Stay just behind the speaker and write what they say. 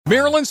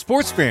Maryland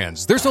sports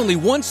fans, there's only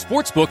one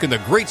sports book in the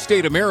great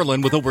state of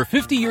Maryland with over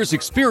 50 years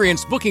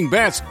experience booking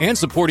bets and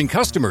supporting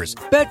customers.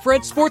 Betfred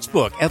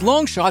Sportsbook at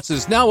Longshots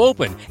is now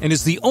open and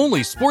is the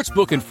only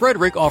sportsbook in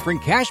Frederick offering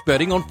cash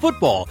betting on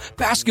football,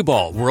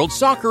 basketball, world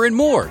soccer, and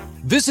more.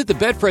 Visit the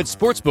Betfred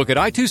Sportsbook at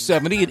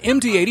I-270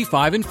 and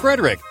MD-85 in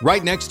Frederick,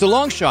 right next to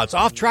Longshots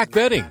off-track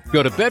betting.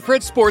 Go to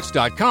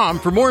BetfredSports.com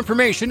for more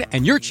information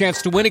and your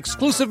chance to win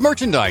exclusive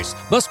merchandise.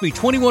 Must be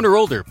 21 or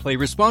older. Play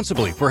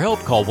responsibly. For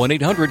help, call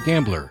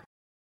 1-800-GAMBLER.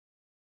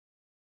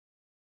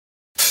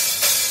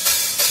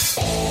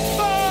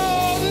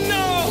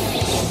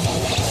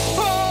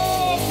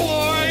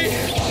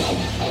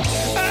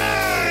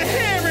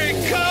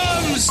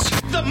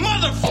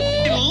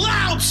 Motherfucking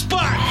loud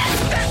spot.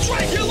 That's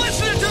right, you're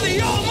listening to the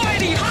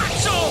almighty Hot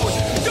Zone,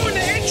 doing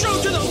the intro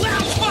to the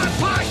Loud Spot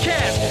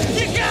podcast.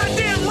 You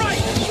goddamn right,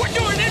 we're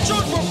doing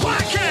intros for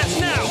podcasts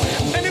now.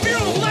 And if you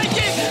don't like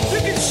it, you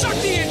can suck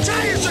the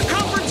entire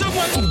circumference of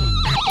my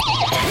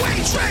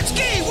Wayne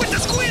Gretzky with the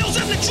squeals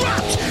and the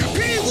drops.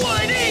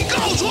 P1E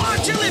goes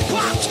on till it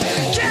pops.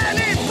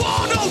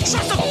 Cannonball, don't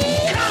trust a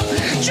cop.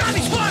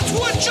 Johnny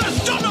Spotswood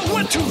just don't know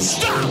when to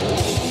stop.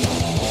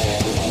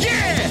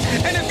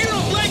 Yeah, and if you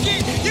don't like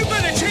it, you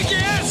better take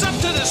your ass up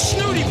to the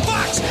snooty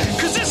box,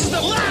 because this is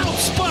the Loud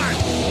Spot.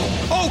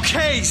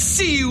 Okay,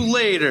 see you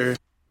later.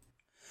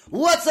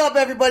 What's up,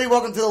 everybody?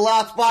 Welcome to the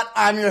Loud Spot.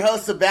 I'm your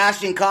host,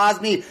 Sebastian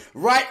Cosme,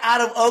 right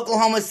out of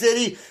Oklahoma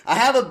City. I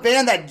have a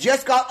band that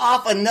just got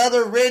off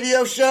another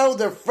radio show.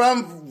 They're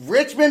from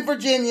Richmond,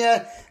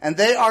 Virginia, and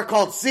they are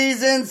called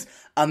Seasons,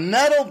 a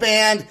metal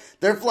band.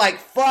 They're like,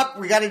 fuck,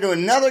 we got to do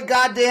another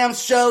goddamn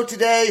show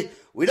today.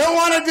 We don't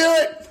want to do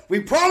it.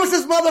 We promise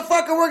this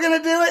motherfucker we're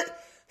going to do it.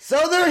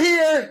 So they're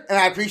here, and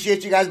I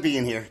appreciate you guys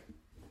being here.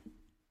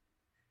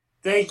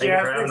 Thank you.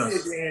 I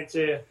appreciate the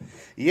answer.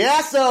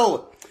 Yeah,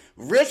 so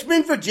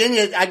Richmond,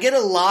 Virginia, I get a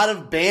lot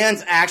of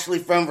bands actually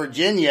from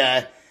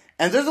Virginia,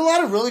 and there's a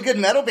lot of really good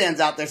metal bands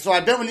out there. So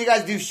I bet when you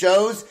guys do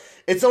shows,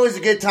 it's always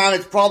a good time.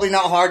 It's probably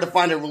not hard to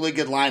find a really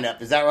good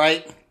lineup. Is that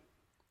right?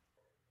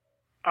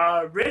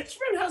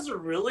 Richmond has a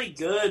really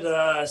good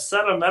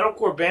set of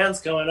metalcore bands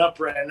coming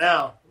up right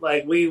now.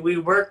 Like, we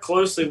work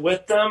closely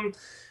with them.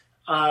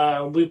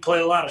 We play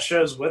a lot of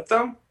shows with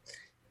them.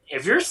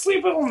 If you're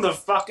sleeping on the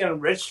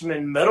fucking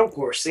Richmond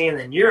metalcore scene,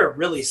 then you're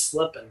really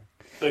slipping,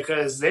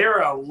 because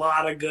there are a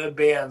lot of good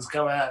bands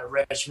coming out of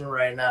Richmond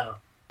right now.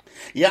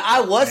 Yeah,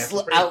 I was...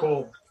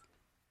 Cool.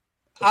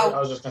 I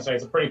was just going to say,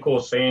 it's a pretty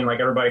cool scene.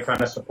 Like, everybody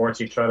kind of supports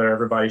each other.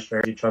 Everybody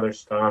shares each other's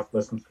stuff,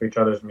 listens to each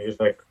other's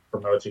music,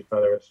 promotes each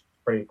other. It's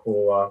pretty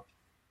cool,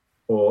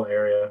 cool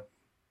area.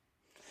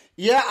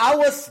 Yeah, I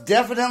was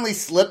definitely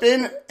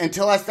slipping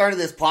until I started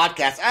this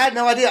podcast. I had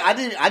no idea. I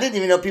didn't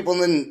even know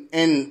people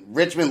in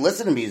Richmond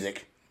listen to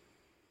music.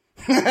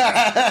 Dude,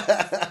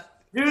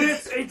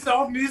 it's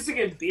all music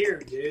and beer,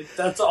 dude.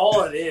 That's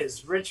all it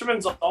is.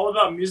 Richmond's all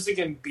about music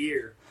and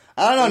beer.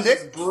 I don't know,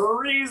 Nick.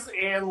 Breweries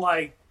and,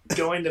 like,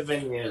 going to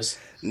venues.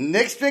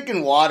 Nick's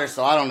drinking water,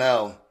 so I don't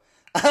know.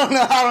 I don't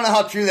know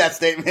how true that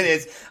statement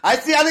is. I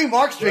think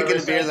Mark's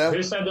drinking a beer, though.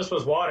 Who said this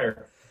was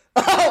water?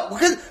 Oh,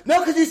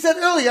 because you said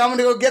earlier I'm going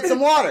to go get some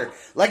water.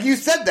 Like you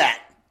said that.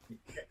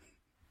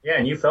 Yeah,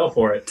 and you fell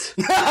for it.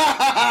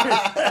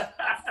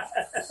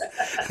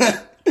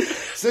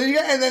 So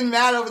and then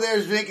Matt over there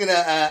is drinking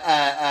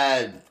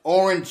a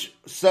orange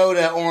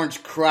soda,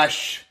 orange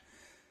crush.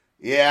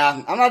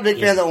 Yeah, I'm not a big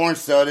fan of the orange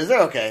sodas.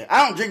 They're okay.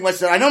 I don't drink much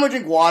soda. I normally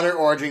drink water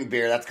or I drink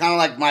beer. That's kind of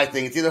like my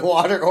thing. It's either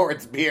water or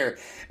it's beer.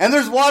 And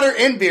there's water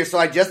in beer, so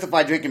I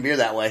justify drinking beer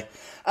that way.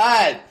 All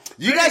right.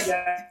 You guys...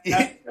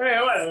 Hey,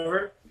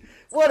 whatever.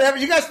 Whatever.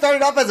 You guys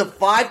started off as a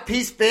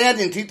 5-piece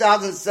band in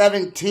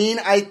 2017,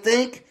 I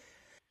think.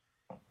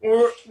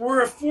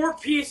 We're a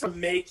 4-piece of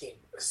making.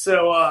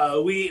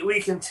 So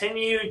we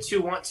continue to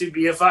want to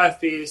be a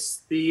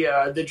 5-piece.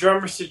 The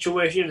drummer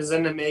situation is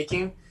in the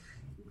making.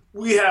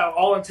 We have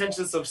all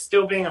intentions of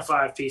still being a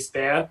 5-piece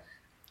band.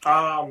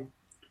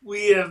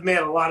 We have made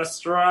a lot of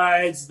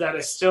strides. That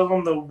is still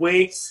in the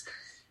wakes.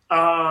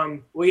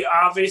 We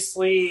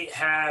obviously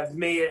have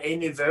made a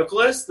new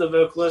vocalist. The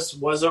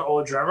vocalist was our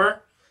old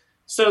drummer.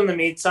 So in the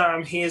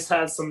meantime, he has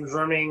had some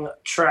drumming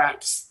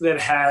tracks that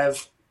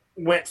have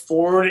went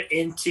forward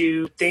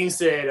into things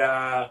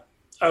that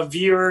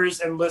viewers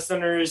and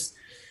listeners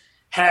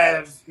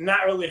have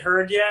not really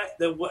heard yet,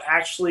 that will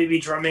actually be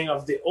drumming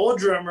of the old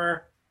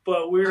drummer,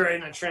 but we're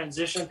in a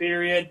transition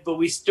period, but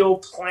we still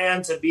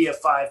plan to be a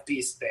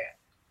 5-piece band.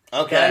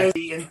 Okay. That is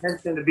the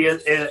intention, to be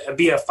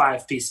a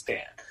 5-piece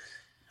band.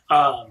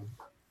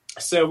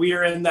 So we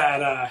are in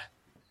that,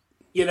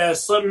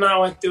 Slipknot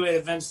went through it,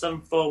 Avenged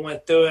Sevenfold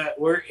went through it.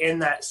 We're in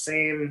that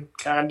same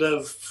kind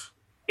of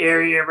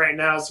area right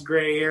now. It's a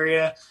gray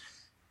area.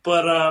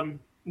 But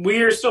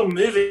we are still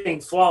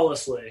moving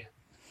flawlessly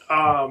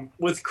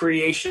with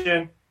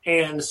creation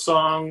and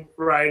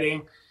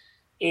songwriting,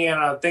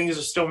 and things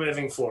are still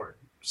moving forward.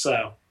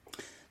 So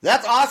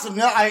that's awesome.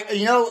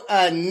 No,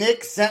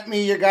 Nick sent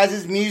me your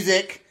guys'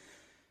 music.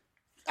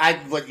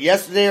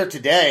 Yesterday or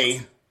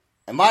today.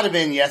 It might have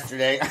been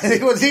yesterday. I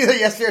think it was either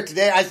yesterday or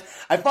today.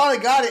 I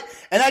finally got it,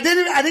 and I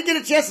didn't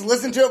get a chance to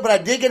listen to it, but I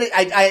did get it.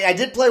 I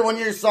did play one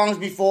of your songs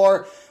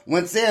before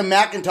when Sam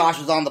McIntosh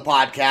was on the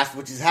podcast,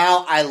 which is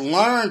how I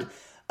learned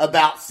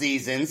about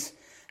Seasons.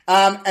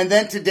 And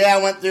then today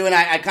I went through and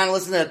I kind of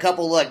listened to a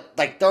couple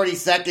like 30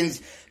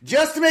 seconds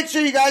just to make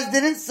sure you guys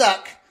didn't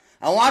suck.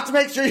 I want to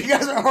make sure you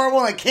guys are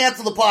horrible and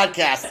cancel the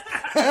podcast.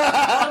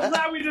 I'm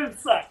glad we didn't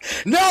suck.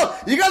 No,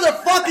 you guys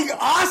are fucking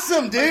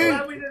awesome, dude. I'm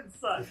glad we didn't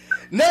suck.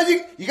 No,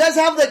 you guys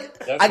have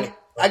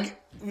I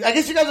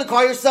guess you guys would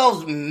call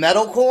yourselves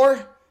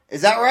metalcore.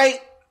 Is that right?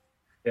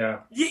 Yeah.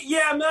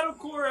 Yeah,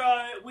 metalcore.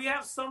 We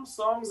have some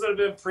songs that have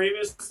been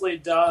previously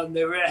done.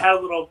 They had a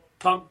little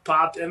punk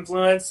pop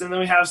influence, and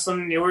then we have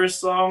some newer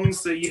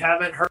songs that you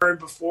haven't heard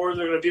before.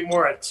 They're going to be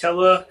more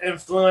Attila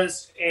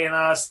influenced,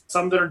 and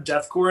some that are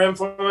deathcore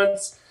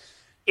influenced.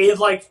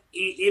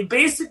 It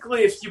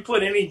basically, if you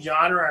put any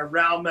genre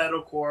around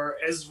metalcore,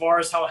 as far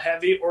as how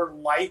heavy or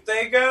light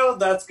they go,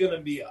 that's going to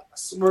be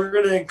us. We're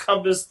going to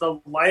encompass the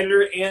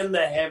lighter and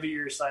the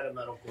heavier side of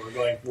metalcore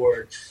going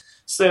forward.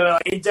 So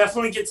it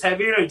definitely gets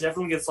heavier, it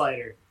definitely gets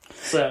lighter.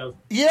 So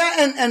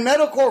yeah, and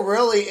metalcore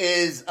really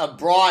is a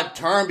broad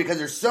term because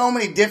there's so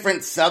many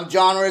different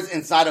subgenres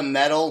inside of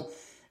metal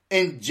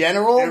in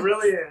general. It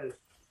really is.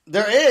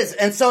 There is.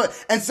 And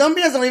some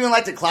bands don't even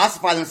like to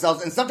classify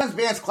themselves, and sometimes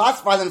bands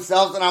classify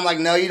themselves and I'm like,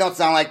 no, you don't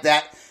sound like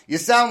that. You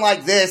sound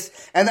like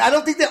this. And I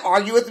don't think they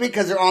argue with me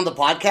because they're on the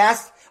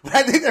podcast, but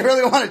I think they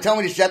really want to tell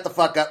me to shut the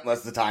fuck up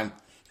most of the time.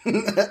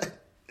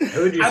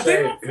 Who'd you I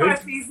say? think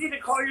it's easy to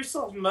call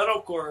yourself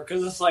metalcore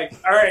because it's like,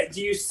 all right, do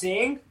you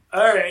sing?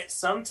 All right,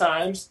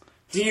 sometimes.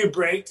 Do you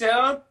break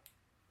down?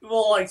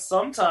 Well, like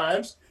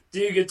sometimes.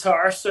 Do you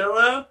guitar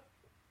solo?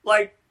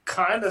 Like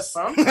kind of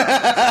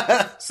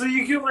sometimes. So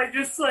you can like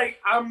just like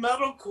I'm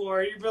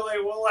metalcore. You'd be like,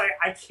 well, like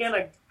I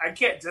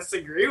can't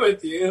disagree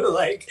with you.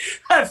 Like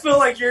I feel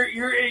like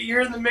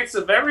you're in the mix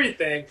of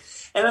everything,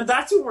 and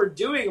that's what we're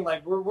doing.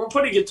 Like we're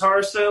putting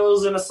guitar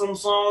solos into some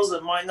songs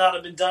that might not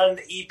have been done in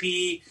the EP.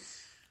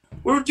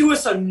 We're doing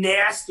some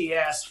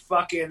nasty-ass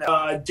fucking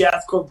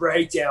deathcore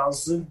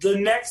breakdowns. The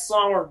next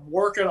song we're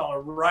working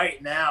on right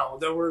now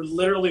that we're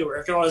literally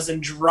working on is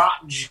in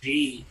Drop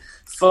G.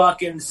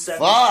 Fucking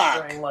 7th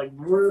string, like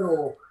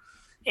brutal.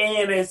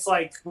 And it's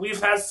like, we've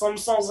had some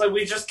songs, like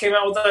we just came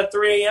out with that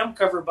 3 a.m.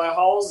 cover by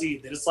Halsey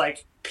that it's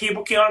like,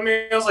 people came on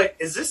me and I was like,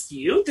 is this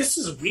you? This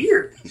is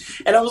weird.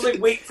 And I was like,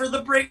 wait for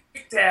the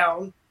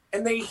breakdown.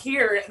 And they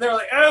hear it, and they're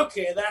like,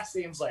 okay, that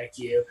seems like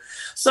you.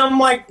 So I'm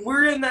like,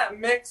 we're in that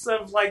mix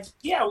of, like,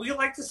 yeah, we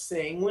like to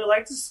sing, we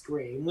like to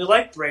scream, we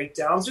like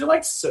breakdowns, we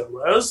like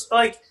solos.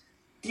 Like,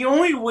 the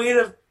only way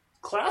to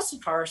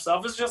classify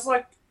ourselves is just,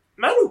 like,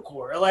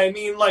 metalcore. Like, I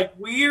mean, like,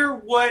 we're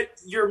what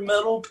your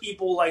metal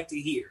people like to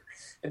hear.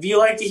 If you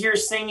like to hear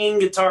singing,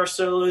 guitar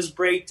solos,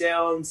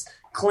 breakdowns,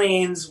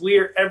 cleans,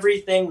 we're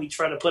everything. We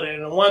try to put it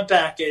in one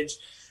package.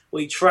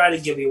 We try to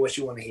give you what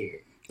you want to hear.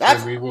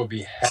 And we will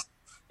be happy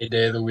a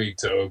day of the week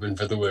to open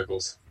for the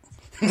Wiggles.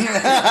 Nick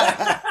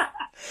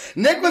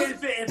was,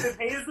 if it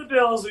pays the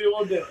bills, we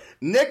will do it.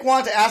 Nick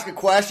wanted to ask a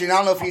question. I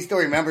don't know if he still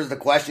remembers the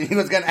question he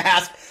was going to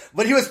ask,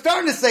 but he was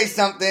starting to say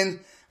something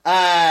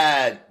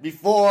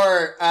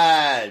before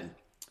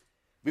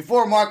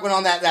Mark went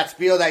on that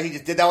spiel that he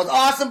just did. That was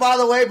awesome, by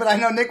the way, but I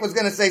know Nick was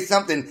going to say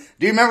something.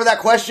 Do you remember that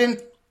question?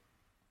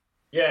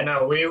 Yeah,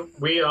 no,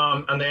 we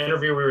on the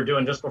interview we were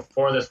doing just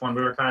before this one,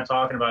 we were kind of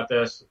talking about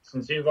this.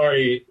 Since you've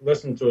already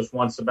listened to us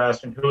once,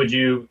 Sebastian, who would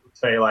you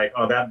say, like,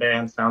 oh, that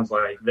band sounds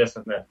like this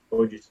and that? What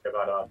would you say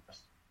about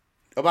us?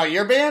 About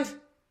your band?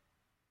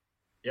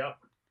 Yep.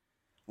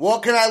 Well,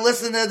 can I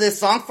listen to this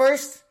song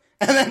first?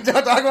 And then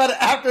talk about it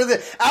after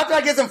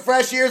I get some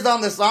fresh ears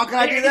on the song? Can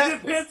I do that?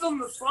 It depends on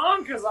the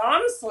song, because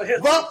honestly,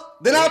 well,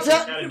 then I'll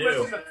tell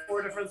you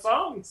 4 different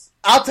songs.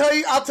 I'll tell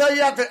you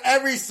after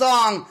every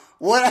song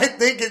what I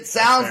think it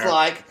sounds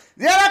like.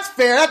 Yeah, that's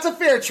fair. That's a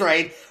fair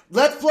trade.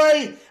 Let's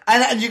play.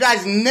 And you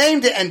guys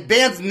named it, and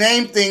bands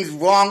name things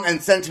wrong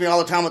and send it to me all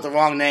the time with the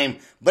wrong name.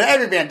 But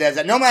every band does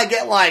that. Normally I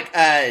get like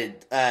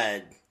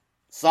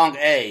song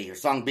A or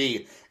song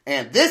B.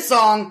 And this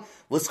song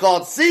was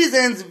called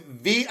Seasons,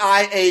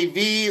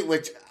 VIAV,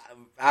 which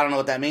I don't know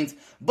what that means.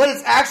 But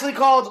it's actually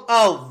called,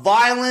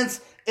 Violence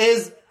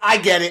is, I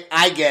get it.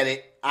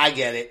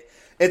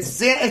 It's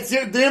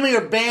the name of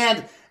your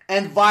band,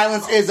 and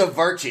Violence is a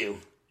Virtue.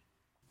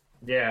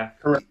 Yeah,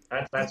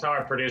 that's how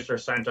our producer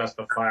sent us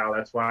the file.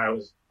 That's why it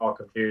was all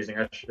confusing.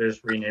 I should have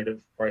just renamed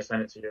it before I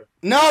sent it to you.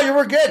 No, you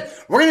were good.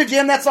 We're going to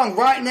jam that song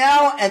right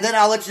now, and then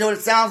I'll let you know what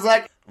it sounds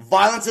like.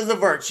 Violence is a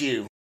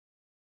Virtue.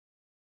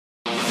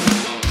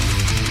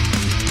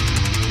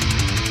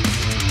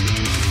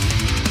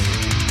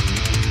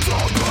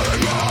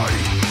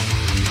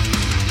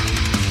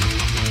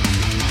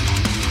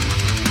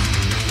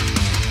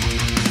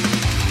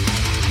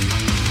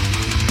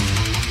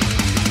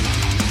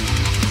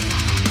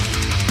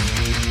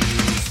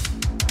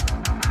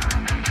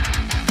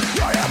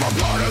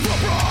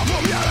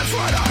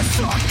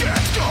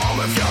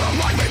 If you don't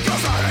like me,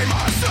 cause I hate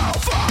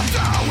myself, I'm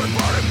down with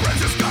burning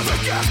bridges, cause I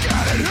can't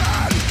get it out.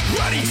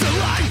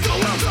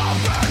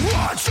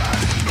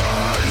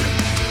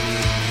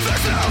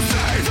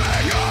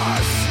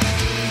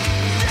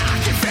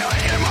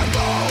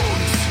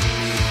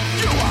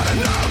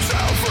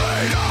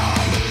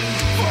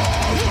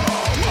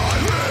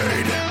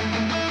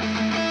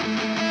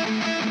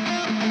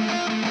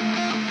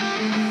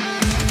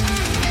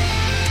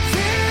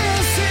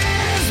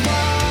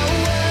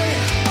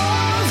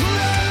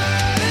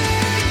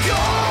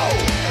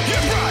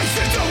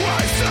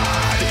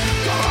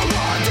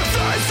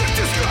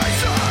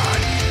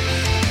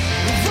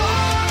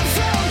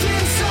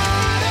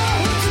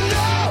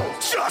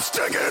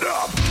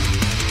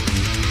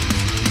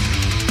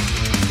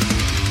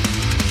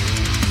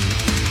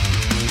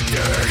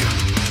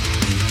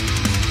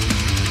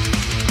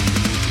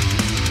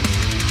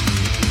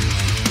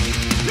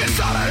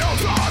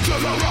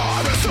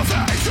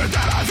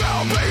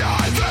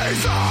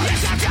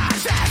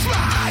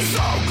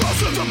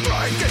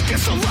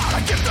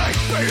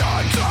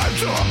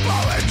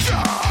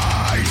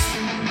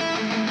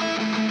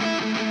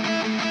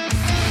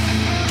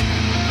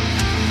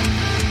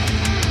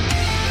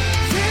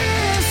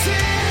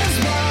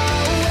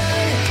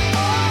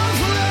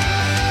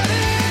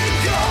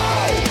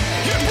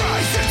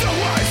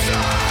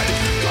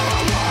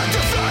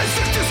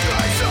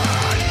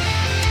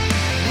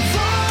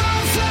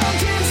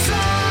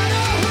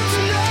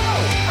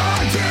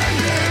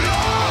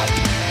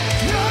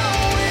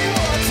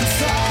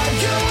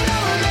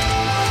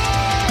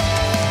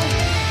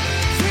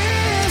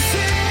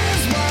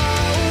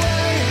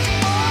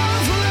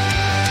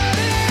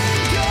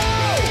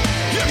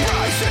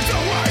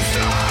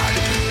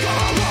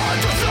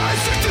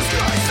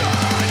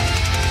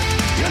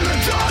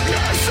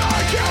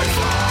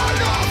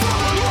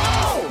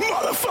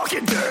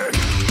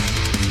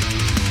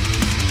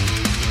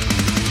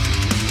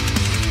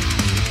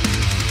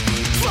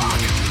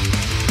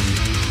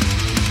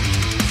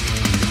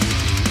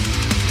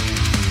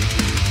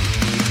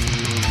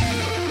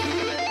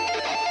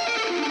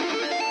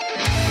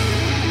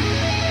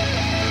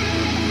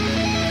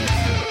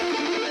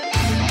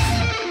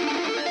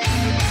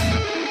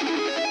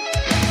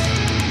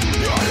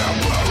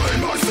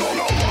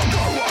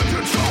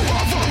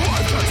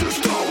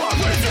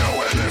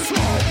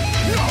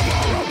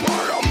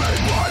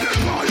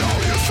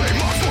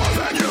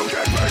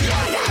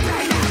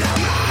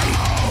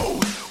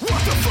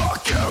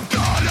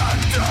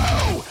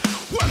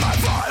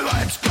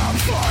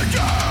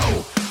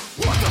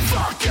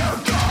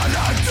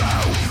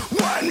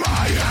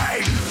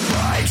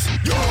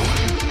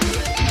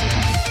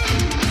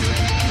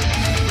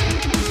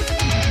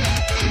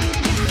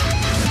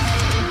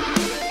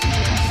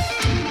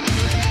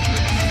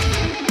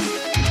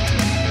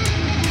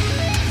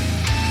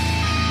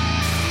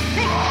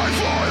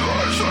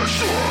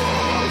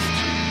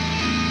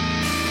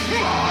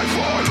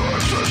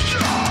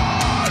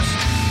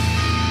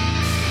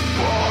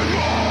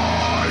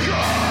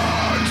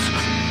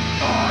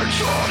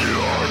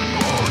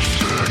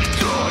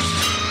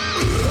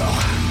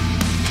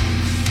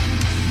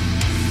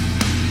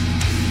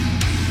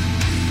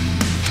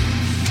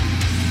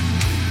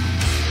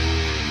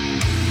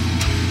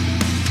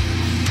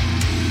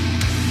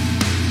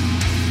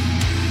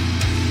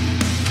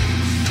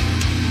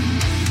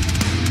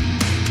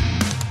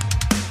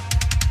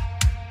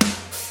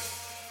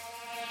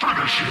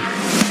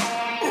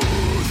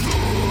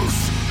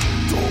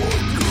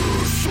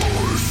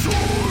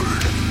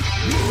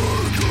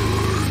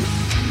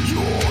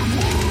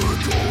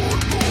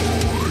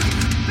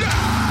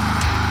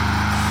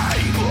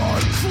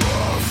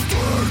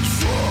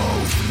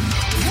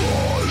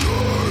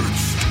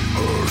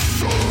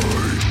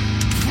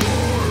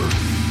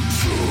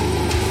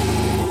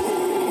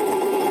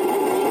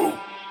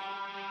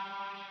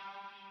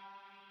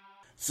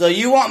 So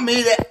you want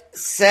me to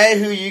say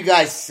who you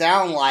guys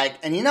sound like,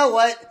 and you know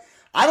what?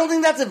 I don't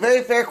think that's a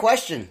very fair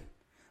question.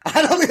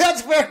 I don't think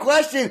that's a fair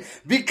question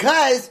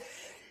because,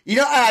 you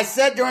know, I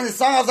said during the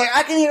song, I was like,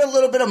 I can hear a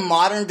little bit of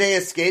modern day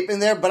Escape in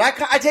there, but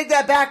I take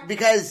that back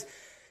because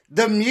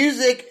the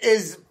music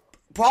is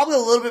probably a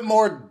little bit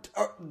more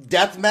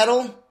death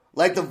metal,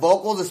 like the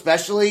vocals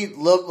especially, a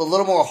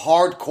little more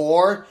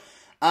hardcore.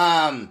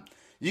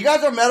 You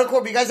guys are metalcore,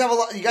 but you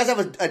guys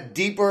have a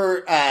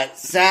deeper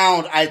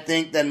sound, I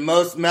think, than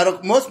most metal.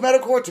 Most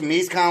metalcore to me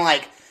is kind of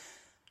like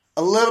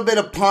a little bit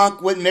of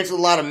punk mixed with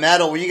a lot of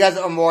metal. Where you guys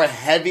are more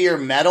heavier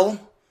metal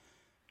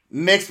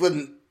mixed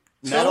with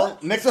metal.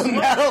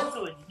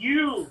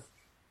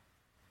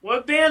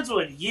 What bands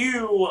would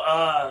you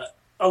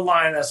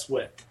align us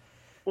with?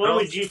 What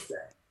would you say?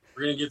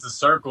 We're gonna get to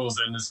Circles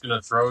and it's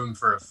gonna throw him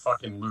for a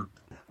fucking loop.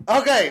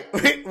 Okay,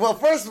 well,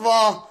 first of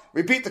all,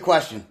 repeat the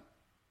question.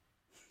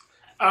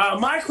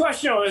 My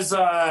question was,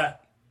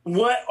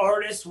 what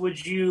artist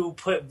would you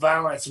put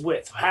Violence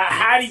with?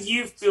 How do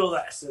you feel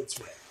that sits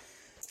with?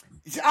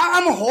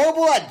 I'm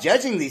horrible at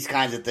judging these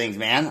kinds of things,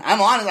 man.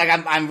 I'm honest, like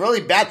I'm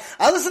really bad.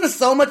 I listen to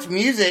so much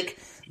music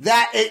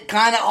that it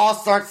kind of all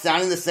starts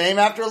sounding the same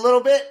after a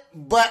little bit.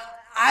 But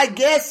I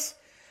guess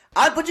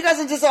I'd put you guys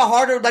in just a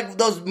harder, like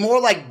those more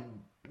like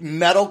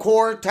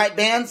metalcore type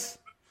bands,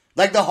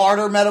 like the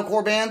harder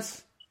metalcore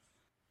bands.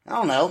 I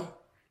don't know.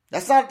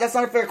 That's not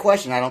a fair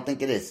question. I don't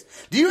think it is.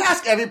 Do you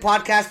ask every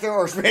podcaster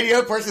or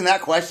radio person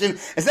that question?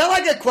 Is that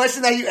like a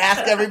question that you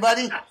ask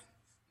everybody?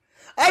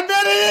 I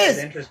bet it is.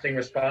 Interesting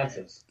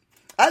responses.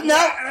 No,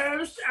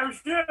 I'm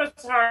sure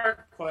that's a hard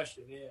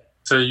question. Yeah.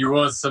 So you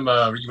want some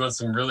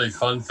really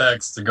fun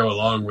facts to go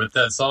along with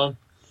that song?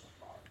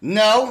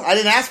 No, I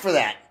didn't ask for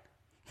that.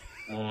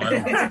 Well,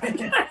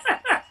 I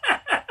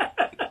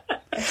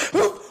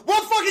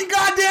What fucking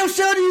goddamn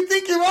show do you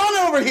think you're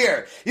on over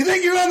here? You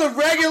think you're on the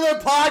regular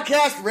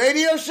podcast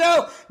radio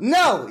show?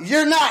 No,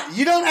 you're not.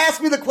 You don't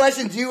ask me the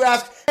questions you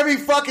ask every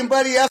fucking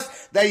buddy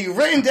else that you've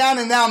written down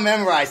and now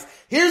memorized.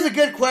 Here's a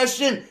good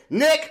question.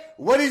 Nick,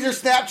 what is your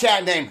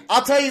Snapchat name?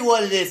 I'll tell you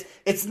what it is.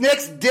 It's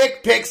Nick's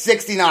Dick Pic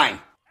 69.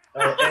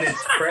 And it's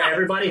for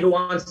everybody who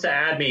wants to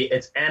add me.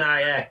 It's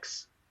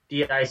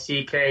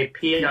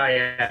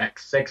NIXDICKPIX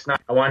 69.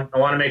 I want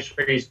to make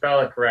sure you spell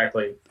it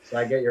correctly, so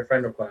I get your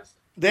friend request.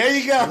 There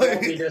you go. You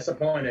won't be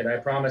disappointed. I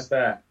promise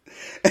that.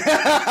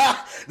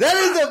 That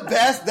is the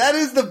best. That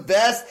is the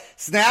best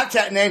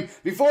Snapchat name.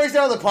 Before we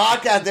started the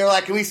podcast, they were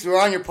like, "Can we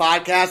swear on your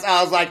podcast?"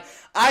 I was like,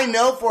 "I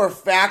know for a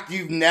fact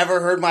you've never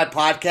heard my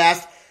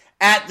podcast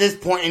at this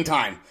point in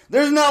time.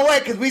 There's no way,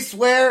 because we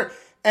swear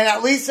and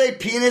at least say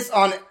penis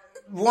on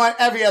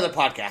every other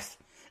podcast.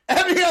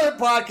 Every other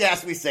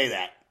podcast we say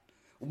that.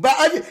 But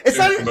it's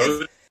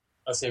not.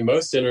 I say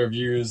most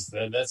interviews,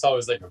 that's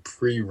always like a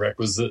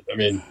prerequisite. I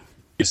mean,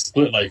 you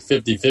split like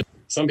 50-50.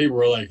 Some people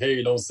were like,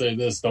 hey, don't say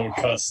this, don't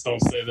cuss, don't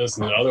say this.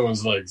 And the other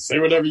one's like, say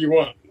whatever you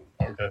want.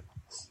 Okay.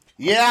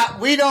 Yeah,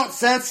 we don't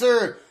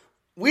censor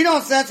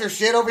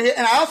shit over here.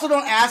 And I also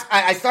don't ask,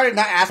 I started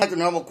not asking like the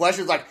normal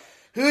questions like,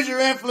 who's your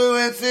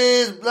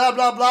influences, blah,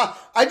 blah, blah.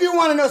 I do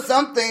want to know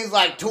some things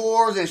like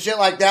tours and shit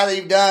like that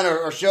you've done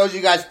or shows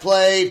you guys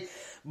played.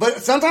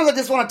 But sometimes I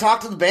just want to talk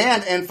to the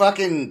band and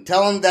fucking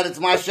tell them that it's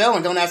my show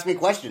and don't ask me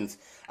questions.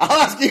 I'll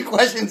ask you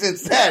questions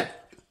instead.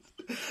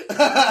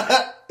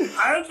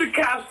 I'm the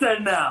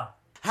captain now.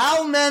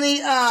 How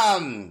many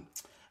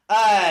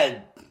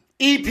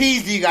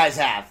EPs do you guys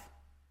have?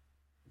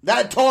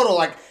 That total,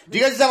 like, do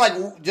you guys have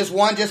like just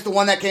the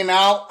one that came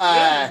out?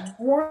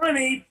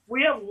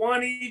 We have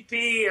one EP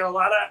and a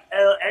lot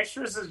of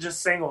extras is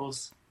just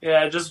singles.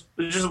 Yeah, just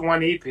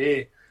one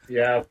EP.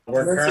 Yeah,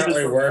 we're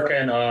currently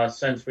working,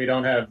 since we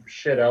don't have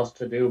shit else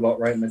to do but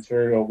write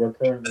material, we're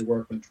currently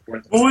working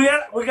towards it. Well,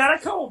 we got a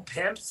couple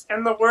pimps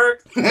in the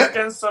work,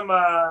 working some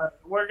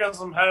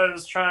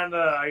hoes trying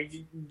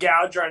to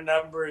gouge our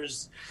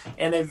numbers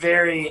in a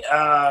very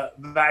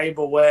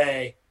valuable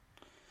way.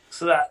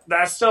 So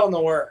that's still in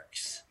the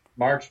works.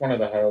 Mark's one of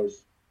the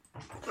hoes.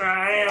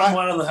 I am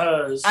one of the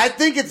hoes. I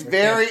think it's We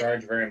can't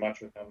charge very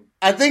much with them.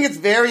 I think it's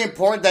very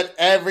important that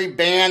every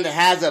band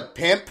has a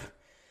pimp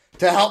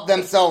to help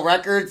them sell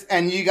records,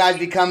 and you guys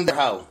become the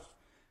hoe.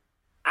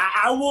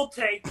 I will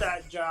take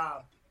that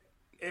job.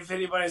 If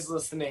anybody's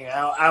listening,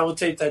 I will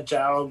take that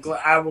job.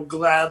 I will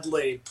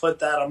gladly put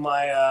that on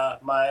my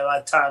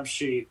my time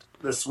sheet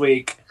this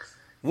week.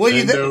 Will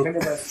you then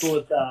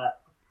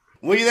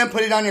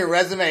put it on your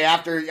resume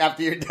after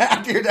you're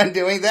done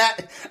doing that?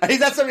 I think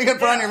that's something you can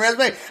put on your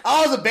resume.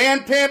 I was a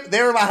band pimp.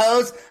 They were my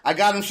hoes. I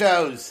got them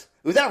shows.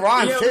 Ooh, that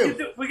rhymes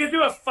too. We could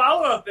do a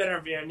follow-up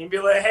interview, and you'd be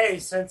like, "Hey,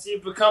 since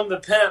you've become the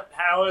pimp,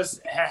 how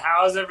is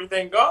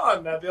everything gone?"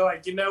 And I'd be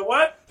like, "You know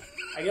what?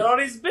 I get all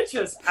these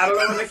bitches. I don't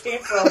know where they came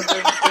from."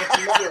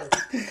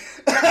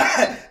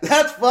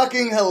 That's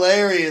fucking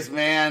hilarious,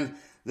 man.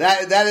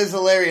 That is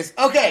hilarious.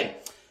 Okay,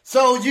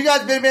 so you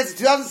guys been since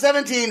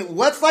 2017.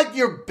 What's like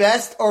your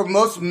best or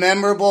most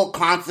memorable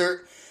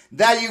concert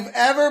that you've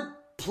ever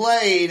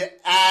played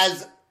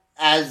as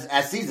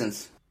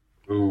Seasons?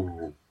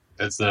 Ooh,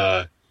 that's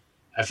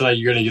I feel like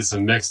you're gonna get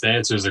some mixed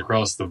answers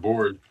across the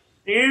board.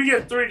 You're gonna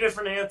get 3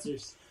 different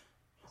answers.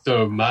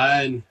 So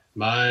mine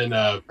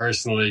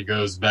personally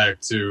goes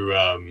back to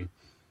I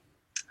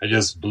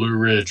guess Blue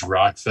Ridge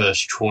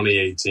Rockfest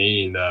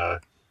 2018,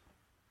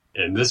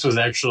 and this was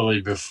actually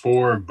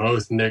before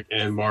both Nick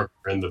and Mark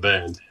were in the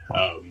band.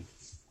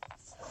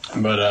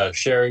 But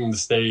sharing the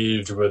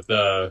stage with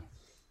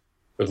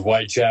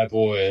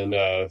Whitechapel and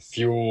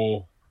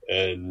Fuel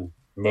and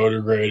Motor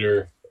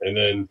Grader, and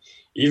then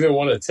even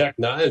one of Tech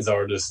Nine's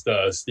artists,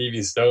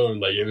 Stevie Stone.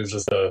 Like it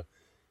was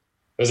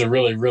a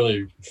really,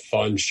 really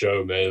fun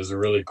show, man. It was a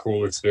really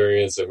cool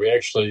experience. And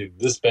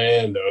this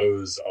band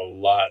owes a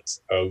lot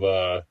of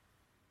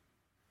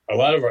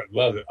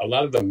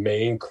the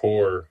main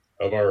core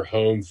of our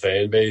home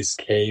fan base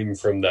came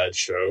from that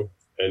show,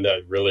 and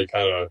that really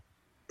kind of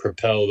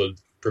propelled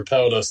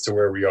us to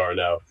where we are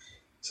now.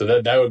 So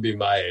that would be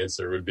my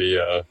answer. Would be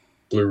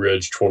Blue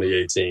Ridge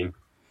 2018.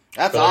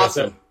 That's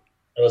awesome.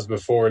 That was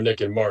before Nick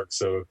and Mark,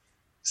 so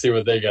see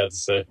what they got to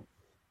say.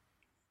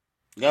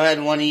 Go ahead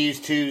and one of you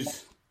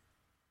twos.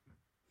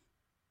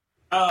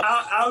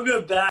 I'll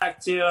go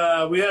back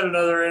to we had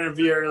another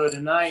interview earlier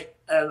tonight,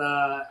 and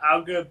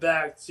I'll go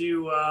back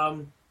to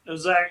it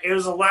was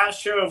the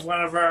last show of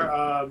one of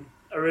our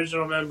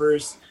original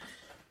members,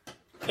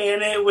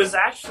 and it was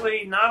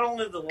actually not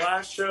only the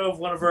last show of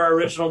one of our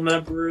original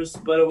members,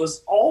 but it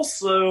was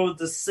also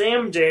the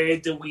same day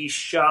that we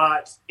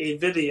shot a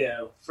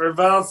video for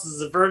Violence is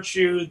a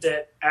Virtue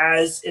that,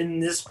 as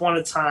in this point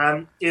of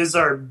time, is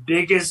our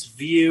biggest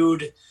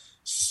viewed,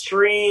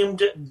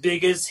 streamed,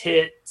 biggest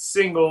hit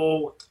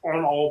single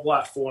on all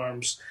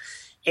platforms.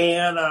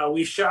 And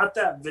we shot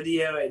that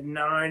video at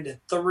 9 to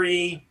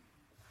 3.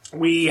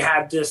 We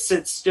had to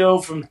sit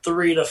still from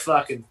 3 to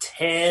fucking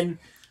 10.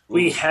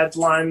 We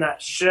headlined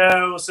that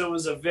show, so it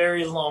was a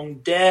very long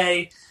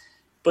day.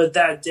 But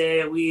that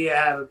day, we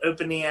had an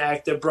opening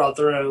act that brought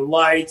their own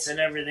lights and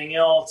everything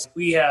else.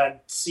 We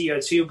had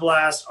CO2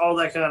 blast, all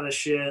that kind of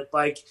shit.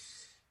 Like,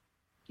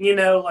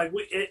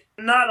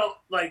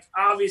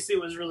 obviously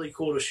it was really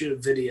cool to shoot a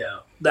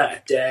video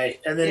that day,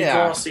 and then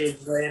go on stage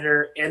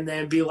later, and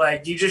then be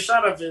like, you just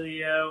shot a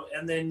video,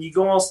 and then you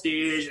go on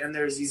stage, and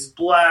there's these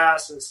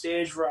blasts and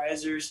stage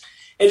risers.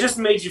 It just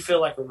made you feel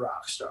like a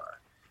rock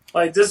star.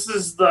 Like, this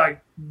is the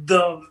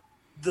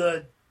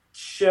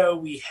show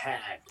we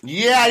had.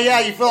 Yeah,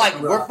 you feel like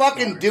we're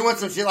fucking doing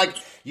some shit. Like,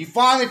 you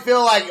finally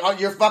feel like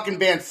your fucking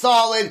band's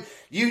solid.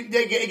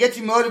 It gets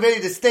you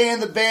motivated to stay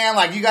in the band.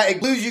 Like, it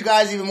glues you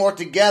guys even more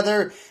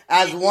together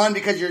as one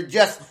because you're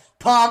just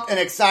pumped and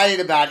excited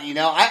about it.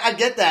 I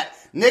get that.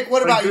 Nick,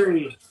 what about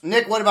you?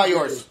 Nick, what about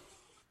yours?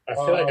 I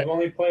feel like I've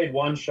only played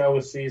one show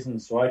a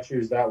season, so I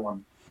choose that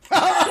one.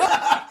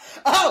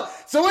 Oh,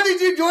 so when did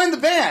you join the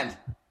band?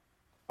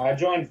 I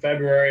joined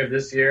February of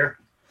this year.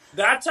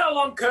 That's how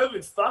long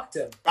COVID fucked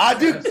him. I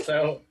do.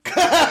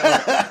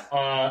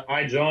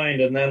 I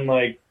joined, and then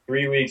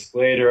 3 weeks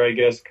later, I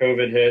guess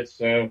COVID hit.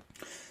 So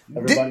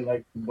everybody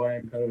likes to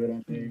blame COVID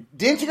on me.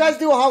 Didn't you guys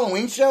do a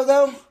Halloween show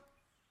though?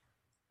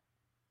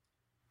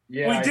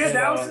 Yeah, we did.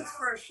 That was his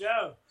first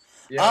show.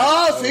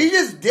 Yeah, so you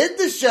just did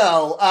the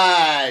show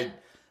a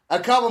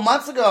couple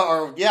months ago,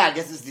 or I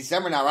guess it's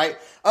December now, right?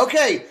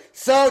 Okay,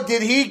 so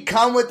did he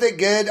come with it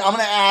good? I'm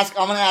gonna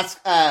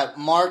ask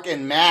Mark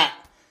and Matt,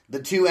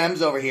 the two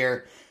M's over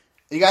here.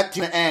 You got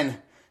two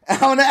N. I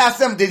want to ask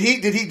them, did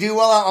he do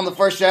well on the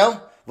first show?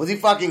 Was he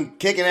fucking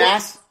kicking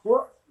ass?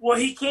 Well,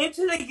 he came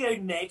to the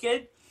gig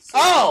naked. So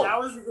that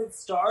was a good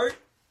start.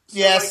 So,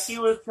 yes. He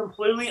was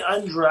completely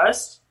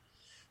undressed.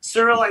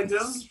 So we're like,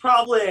 this is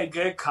probably a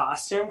good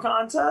costume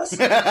contest.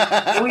 We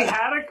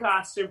had a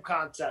costume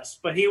contest,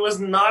 but he was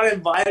not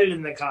invited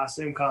in the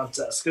costume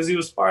contest because he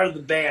was part of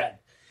the band.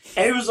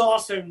 And he was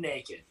also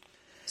naked.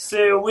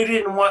 So we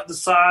didn't want the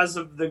size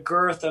of the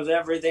girth of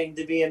everything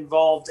to be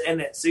involved in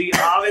it. So he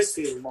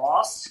obviously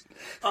lost.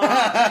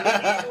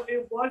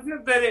 It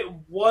wasn't that it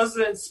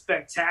wasn't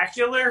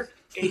spectacular.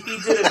 He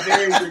did a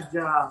very good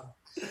job.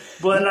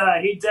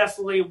 But he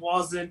definitely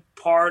wasn't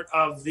part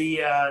of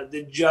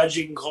the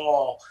judging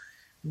call.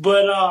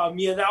 But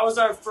that was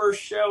our first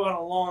show in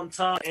a long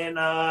time. And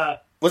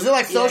was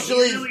it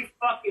socially? He really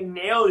fucking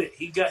nailed it.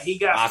 He got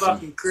awesome.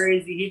 Fucking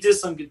crazy. He did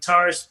some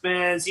guitar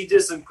spins. He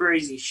did some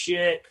crazy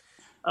shit.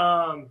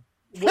 Wasn't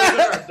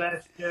our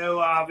best show,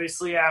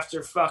 obviously,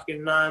 after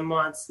fucking 9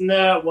 months.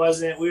 No, it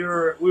wasn't. We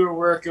were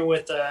working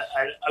with a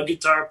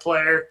guitar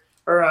player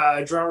or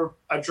a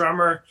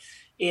drummer,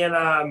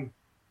 and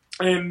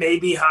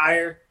maybe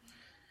higher.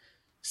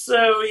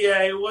 So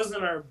it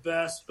wasn't our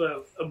best,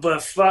 but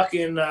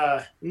fucking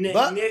Nick.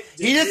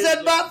 He just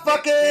said, "But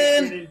fucking."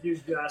 Didn't do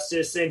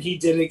justice, and he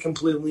did it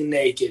completely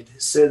naked.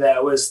 So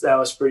that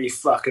was pretty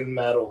fucking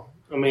metal.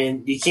 I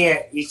mean, you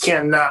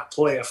can't not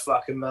play a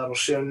fucking metal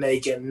show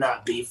naked and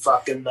not be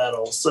fucking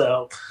metal.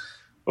 So,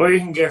 where you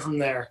can get from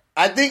there.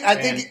 I think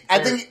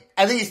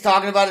he's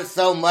talking about it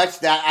so much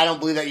that I don't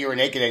believe that you were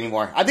naked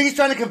anymore. I think he's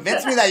trying to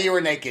convince me that you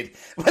were naked,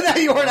 but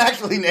that you weren't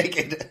actually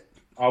naked.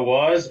 I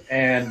was,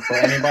 and for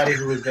anybody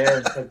who was there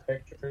and took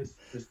pictures,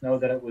 just know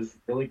that it was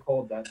really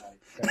cold that night.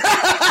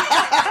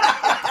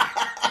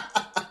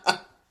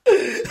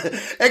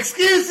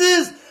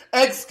 Excuses.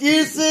 I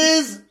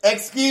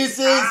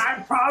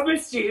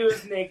promised you he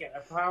was naked. I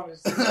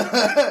promised you.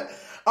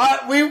 All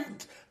right,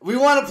 we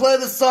want to play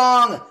the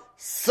song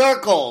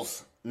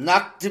Circles.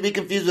 Not to be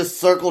confused with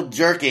circle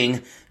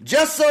jerking.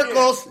 Just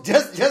circles.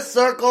 Yeah. Just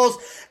circles.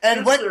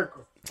 And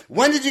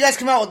when did you guys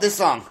come out with this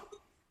song?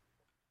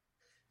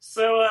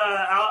 So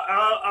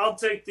I'll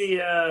take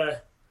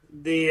the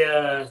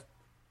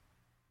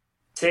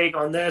take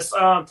on this.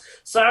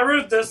 So I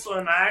wrote this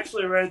one. I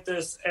actually wrote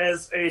this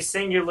as a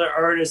singular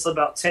artist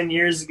about 10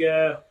 years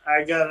ago.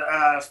 I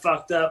got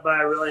fucked up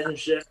by a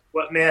relationship.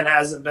 What man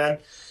hasn't been?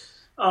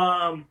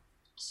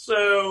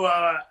 So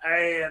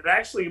I had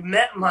actually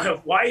met my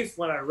wife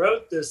when I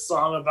wrote this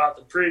song about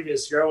the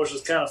previous girl, which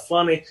was kind of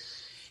funny.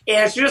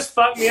 And she just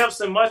fucked me up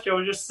so much. I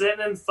was just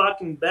sitting in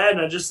fucking bed,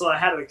 and I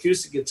had an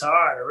acoustic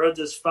guitar. I wrote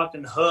this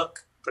fucking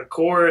hook, the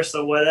chorus,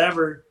 or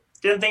whatever.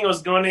 Didn't think it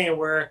was going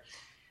anywhere.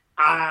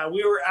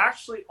 We were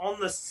actually on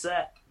the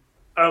set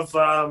of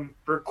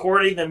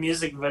recording the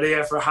music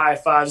video for High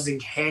Fives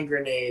and Hand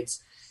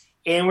Grenades.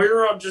 And we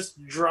were all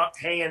just drunk,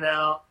 hanging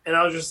out. And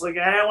I was just like,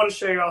 hey, I want to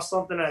show y'all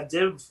something I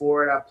did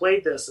before. And I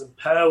played this, and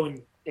Poe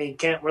and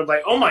Kent were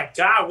like, oh my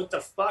God, what the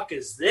fuck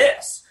is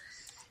this?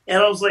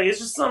 And I was like, it's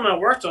just something I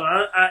worked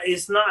on.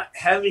 It's not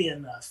heavy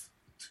enough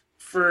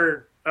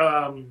for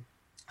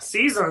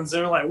Seasons.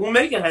 And they're like, we'll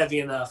make it heavy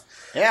enough.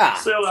 Yeah.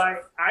 So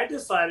I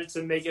decided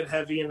to make it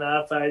heavy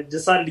enough. I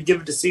decided to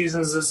give it to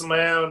Seasons as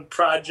my own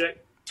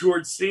project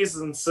towards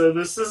Seasons. So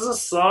this is a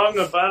song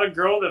about a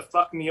girl that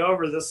fucked me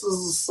over. This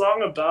is a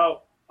song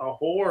about a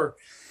whore.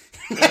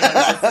 And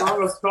the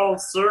song is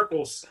called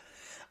Circles.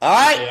 All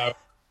right. Yeah,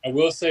 I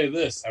will say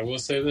this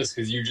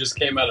because you just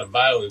came out of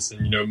Violence,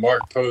 and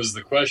Mark posed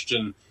the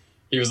question.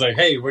 He was like,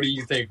 hey, what do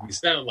you think we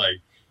sound like?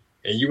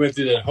 And you went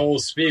through that whole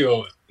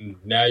spiel, and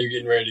now you're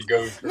getting ready to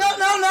go through. No.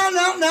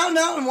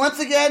 And once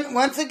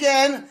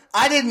again,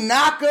 I did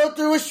not go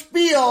through a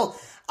spiel.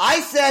 I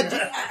said,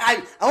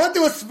 I went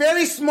through a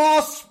very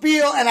small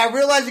spiel, and I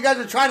realized you guys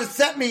were trying to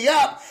set me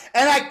up,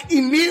 and I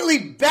immediately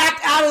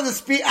backed out of the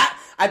spiel.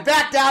 I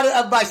backed out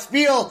of my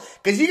spiel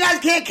because you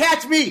guys can't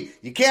catch me.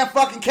 You can't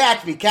fucking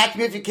catch me. Catch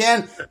me if you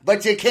can,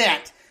 but you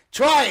can't.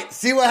 Try it.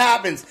 See what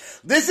happens.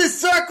 This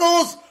is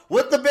Circles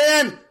with the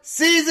band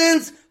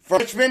Seasons from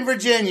Richmond,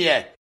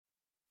 Virginia.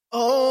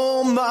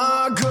 Oh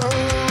my girl,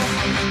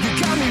 you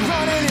got me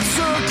running in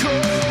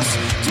circles.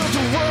 Told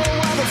the world,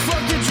 why the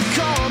fuck did you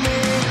call me?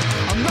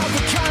 I'm not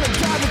the kind of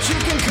guy that you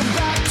can come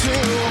back to.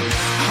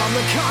 I'm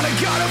the kind of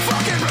guy to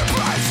fucking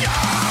replace you.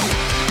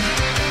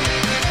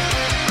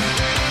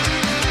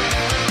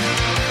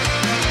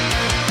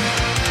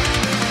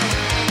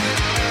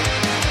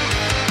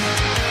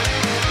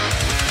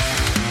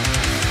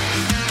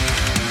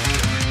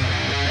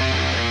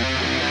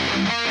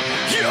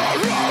 You're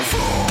a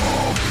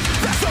fool.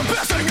 That's the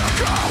best thing a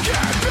girl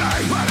can be.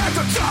 But at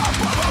the top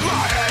of a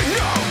line ain't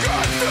no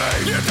good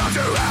thing. You thought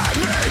you had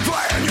me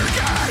playing your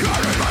game. I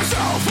rid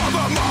myself of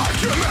the mark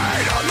you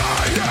made on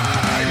my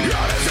name.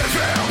 How does it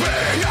feel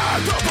being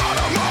at the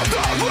bottom of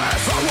the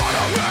list? I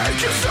wanna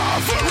make you stop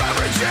for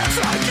every chance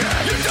I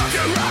get. You thought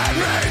you had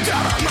me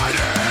down on my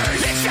knees.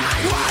 Each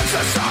night was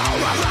the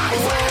soul of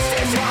life rest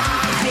its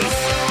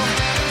eyes.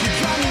 You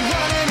got me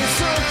running in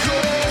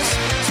circles.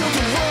 Told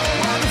the world,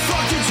 why the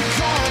fuck did you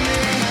call me?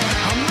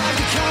 I'm not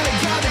the kind of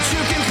guy that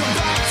you can come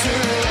back to.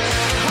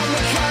 I'm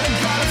the kind of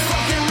guy to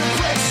fucking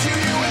replace you.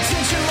 You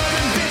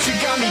attention-loving bitch, you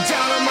got me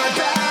down on my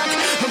back.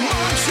 The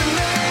marks you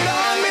made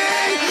on me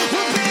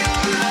will be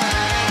your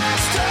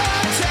last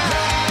attack.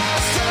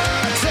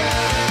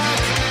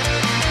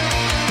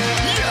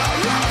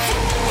 You're a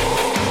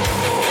fool.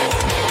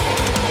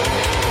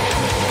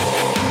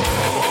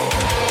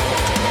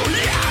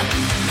 Yeah.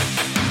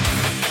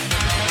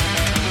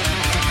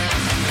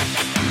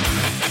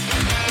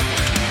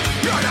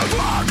 You're no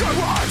longer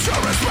want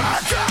your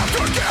respect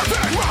after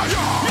giving my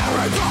all.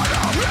 Every part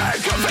of me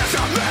convinced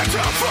I'm meant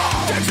to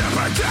fall. Did you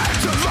pretend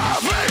to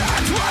love me?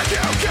 Act like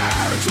you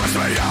care. Twist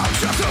me up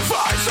just to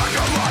fight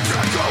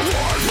psychological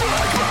wars.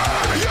 Break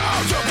me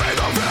out to be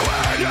the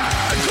villain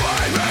and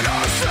claim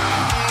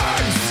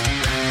innocence.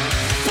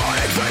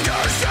 Pointing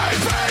fingers,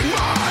 shaping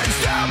minds.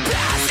 The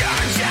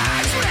passion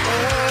judgment.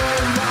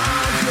 Oh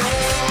my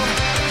God,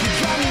 you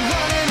got me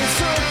running in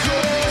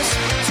circles.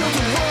 Told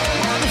the world,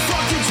 why the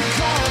fuck did you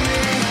call me?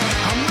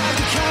 I'm not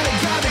the kind of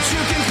guy that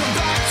you can come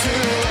back to.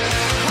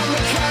 I'm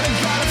the kind of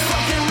guy to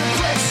fucking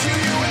replace you.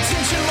 You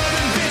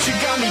attention-loving bitch, you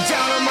got me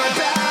down on my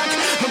back.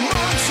 The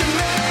marks you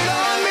made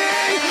on me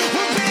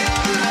will be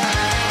your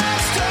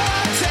last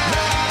attack.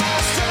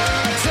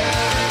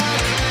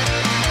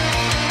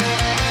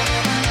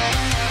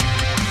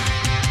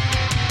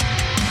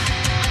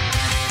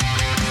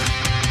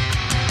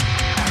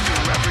 After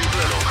every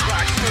little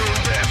crack through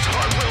this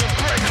heart will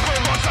break. For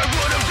once I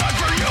would have done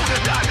for you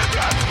tonight.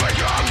 That's where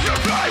you're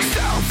right.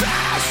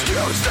 Selfish,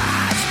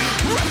 useless.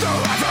 Rip the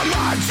life from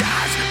my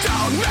chest.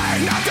 Don't mean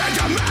nothing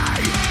to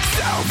me.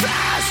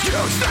 Selfish,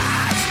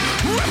 useless.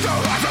 Rip the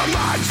life from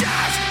my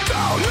chest.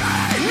 Don't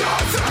mean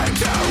nothing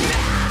to me.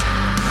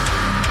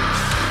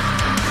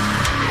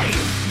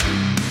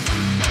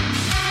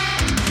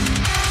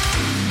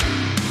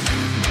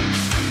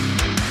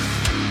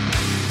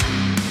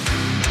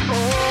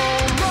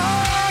 Oh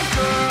my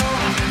girl,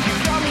 you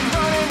got me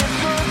running in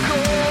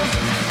circles.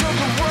 Told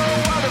the world,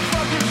 why the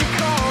fuck did you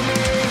call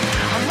me?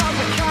 I'm not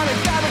the kind of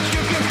guy that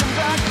you can come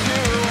back to.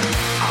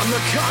 I'm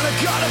the kind of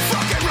guy to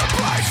fucking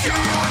replace you.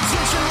 You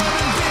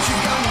attention-loving bitch, you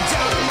got me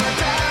down on my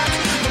back.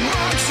 The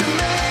marks you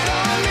made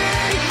on me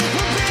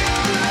will be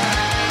your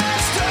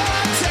last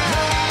attack.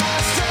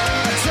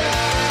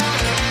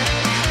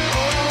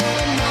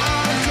 Oh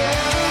my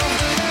girl,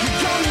 you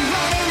got me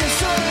running in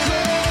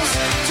circles.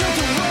 Told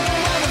the world,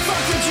 why the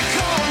fuck did you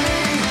call me?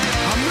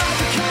 I'm not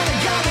the kind of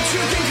guy that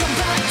you can come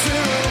back to.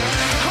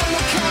 I'm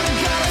the kind of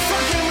guy to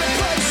fucking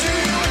replace you.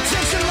 You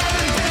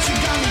attention-loving bitch, you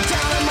got me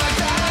down on my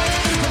back.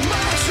 The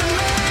marks you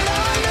made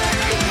on me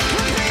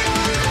will be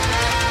your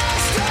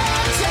last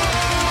attack.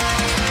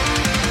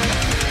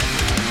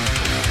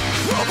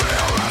 Will be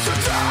your last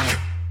attack.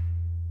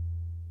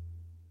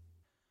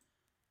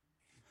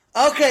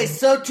 Okay,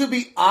 so to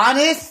be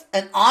honest,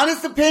 an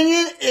honest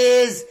opinion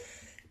is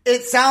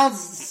it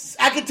sounds.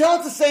 I can tell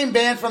it's the same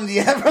band from the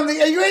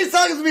You ain't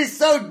songs to be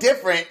so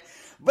different,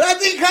 but I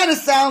think it kind of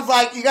sounds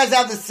like you guys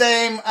have the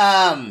same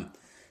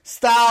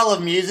style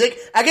of music.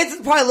 I guess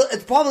it's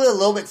probably a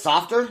little bit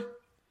softer,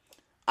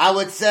 I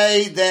would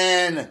say,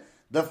 than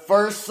the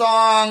first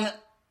song.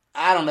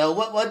 I don't know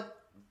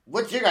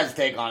what's your guys'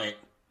 take on it,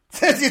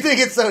 since you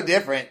think it's so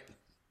different.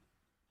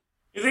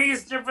 You think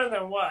it's different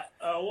than what?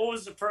 What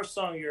was the first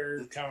song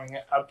you're coming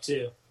up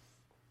to?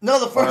 No,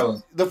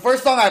 the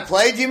first song I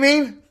played, you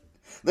mean?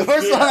 The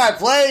first song I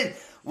played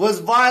was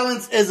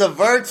Violence is a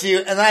Virtue,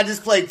 and then I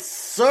just played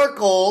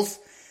Circles,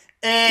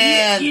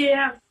 and...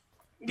 Yeah.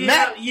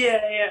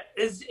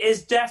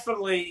 It's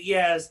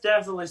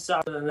definitely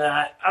something than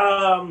that.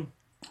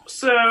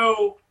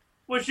 So,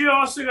 what you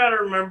also got to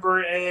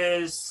remember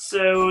is,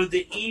 so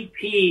the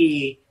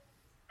EP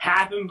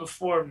happened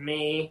before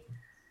me.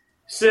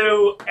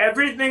 So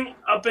everything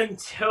up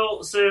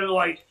until,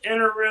 like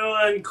Inner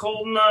Ruin,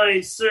 Cold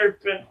Night,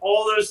 Serpent,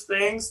 all those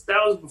things, that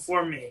was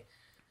before me.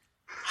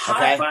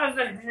 High Fives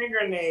and Hand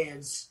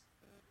Grenades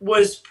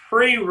was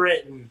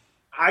pre-written.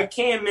 I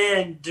came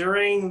in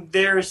during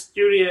their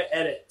studio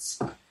edits,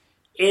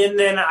 and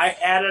then I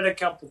added a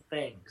couple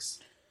things.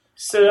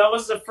 So that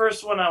was the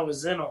first one I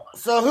was in on.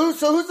 So who's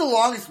the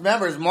longest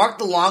member? Is Mark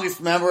the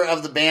longest member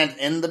of the band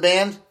in the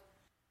band?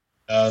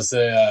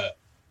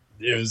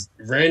 It was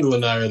Randall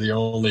and I are the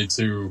only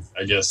two,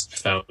 I guess,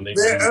 founding.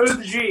 They're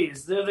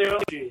OGs. They're the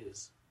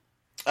OGs.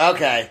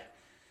 Okay.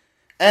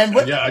 And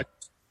what? Yeah,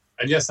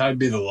 I guess I'd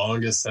be the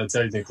longest. I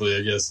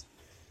guess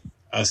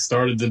I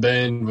started the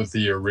band with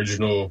the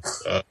original,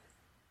 the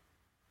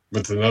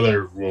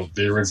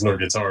original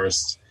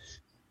guitarist,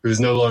 who's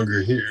no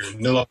longer here.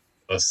 No longer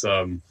with us.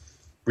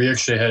 We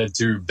actually had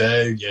to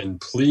beg and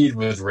plead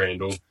with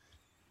Randall,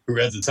 who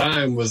at the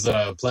time was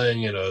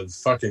playing in a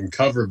fucking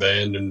cover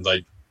band, and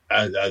like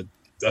I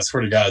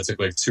swear to God, it took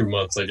like 2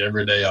 months. Like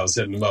every day I was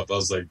hitting him up. I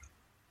was like,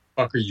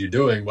 "Fuck, are you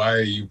doing? Why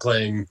are you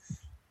playing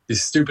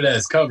these stupid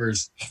ass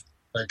covers?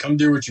 Like, come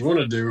do what you want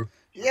to do."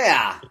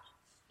 Yeah.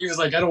 He was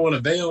like, "I don't want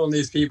to bail on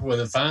these people,"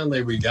 and then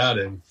finally we got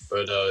him.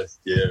 But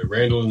yeah,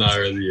 Randall and I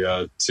are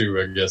the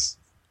two, I guess.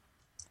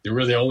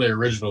 We're the only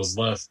originals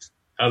left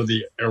out of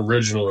the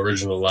original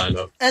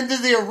lineup. And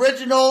did the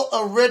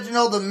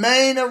the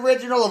main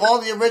original of all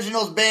the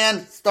originals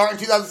band start in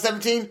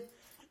 2017?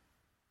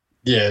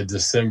 Yeah,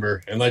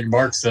 December. And like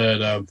Mark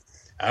said,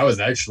 I was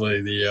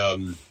actually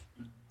the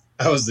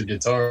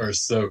guitarist.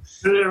 So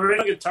the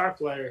original guitar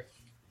player.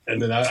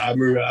 And then I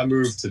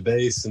moved to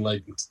bass, and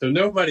like, so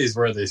nobody's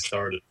where they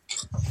started.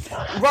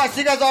 Right,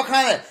 so you guys all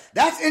kind of,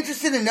 that's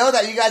interesting to know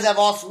that you guys have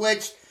all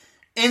switched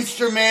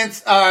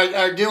instruments,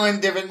 are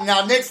doing different.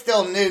 Now, Nick's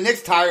still new.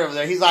 Nick's tired over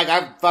there. He's like,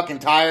 I'm fucking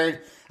tired.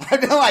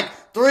 I've done like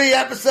 3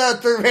 episodes,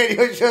 3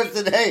 radio shows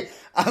today.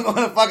 I'm going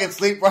to fucking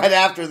sleep right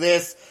after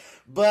this.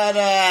 But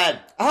I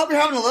hope you're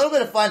having a little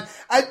bit of fun.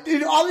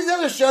 Dude, all these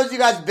other shows you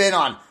guys been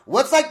on,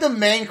 what's like the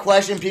main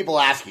question people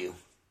ask you?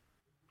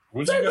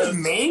 The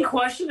main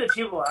question that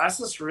people ask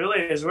us really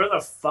is where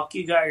the fuck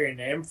you got your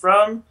name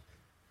from,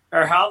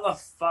 or how the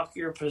fuck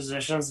your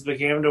positions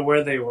became to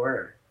where they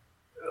were.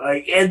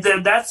 Like, and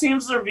that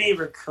seems to be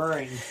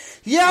recurring.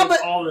 Yeah,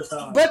 but all the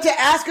time. But to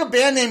ask a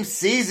band named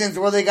Seasons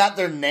where they got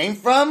their name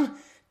from,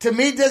 to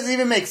me doesn't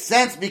even make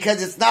sense,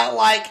 because it's not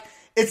like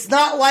it's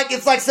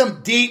like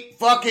some deep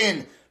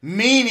fucking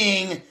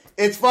meaning.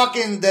 It's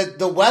fucking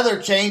the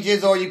weather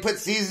changes, or you put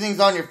seasonings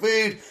on your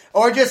food,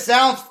 or it just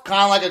sounds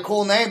kind of like a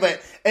cool name.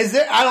 But is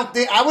there?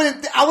 I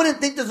wouldn't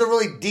think there's a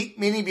really deep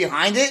meaning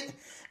behind it,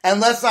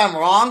 unless I'm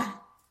wrong.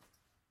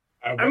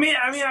 I mean,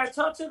 I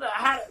talked to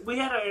we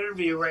had an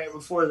interview right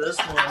before this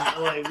one.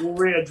 Like, we'll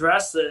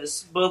readdress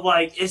this, but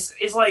like, it's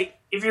like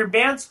if your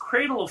band's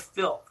Cradle of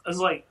Filth, it's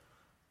like,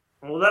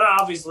 well, that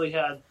obviously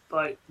had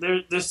like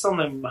there's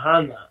something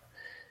behind that.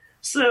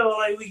 So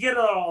like, we get it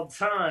all the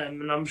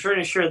time, and I'm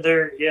pretty sure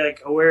they're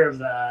like aware of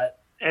that.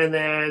 And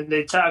then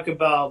they talk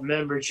about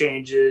member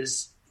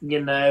changes,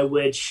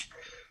 which.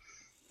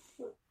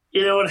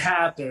 You know what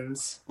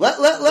happens. Let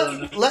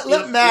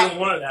Matt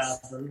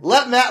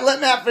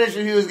finish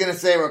what he was going to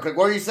say real quick.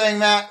 What were you saying,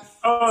 Matt?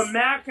 Oh,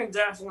 Matt can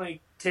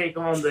definitely take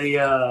on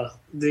the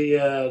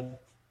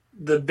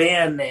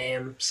band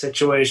name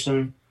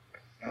situation.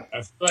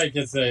 I feel like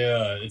it's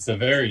a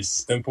very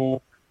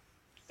simple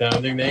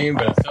sounding name,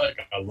 but I feel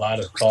like a lot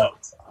of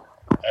thought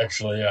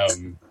actually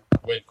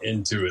went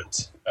into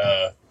it.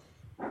 At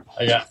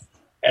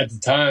the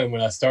time when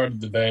I started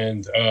the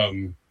band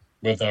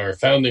with our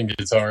founding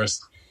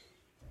guitarist.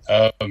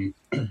 And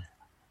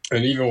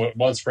even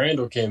once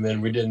Randall came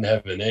in, we didn't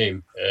have a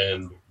name,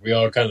 and we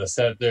all kind of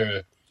sat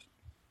there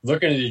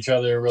looking at each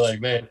other. We're like,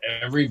 man,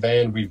 every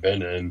band we've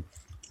been in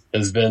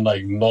has been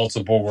like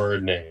multiple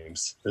word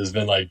names. There's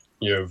been like,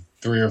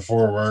 3 or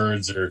 4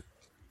 words or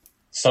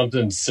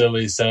something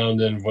silly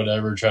sounding,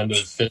 whatever, trying to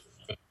fit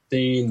the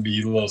scene,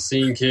 be a little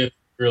scene kid.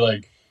 We're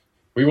like,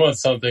 we want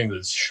something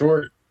that's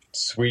short,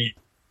 sweet,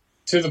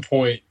 to the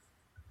point,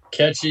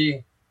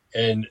 catchy,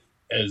 and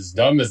as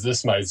dumb as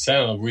this might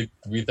sound, we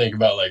think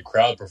about like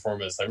crowd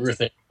performance. Like, we were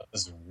thinking about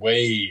this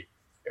way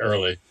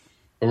early,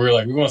 but we were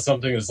like, we want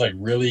something that's like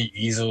really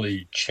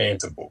easily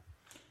chantable.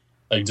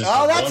 Like, just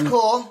that's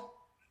cool.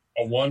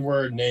 A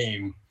 1-word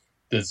name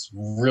that's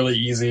really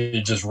easy.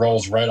 It just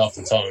rolls right off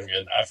the tongue.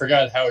 And I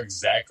forgot how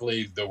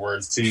exactly the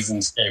word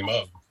Seasons came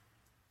up.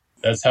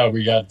 That's how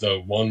we got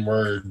the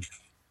 1-word.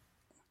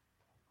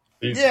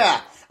 Yeah.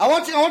 I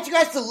want you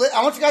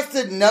guys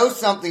to know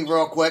something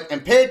real quick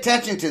and pay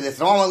attention to this.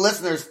 And I want my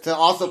listeners to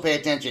also pay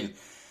attention.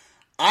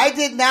 I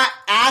did not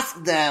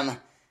ask them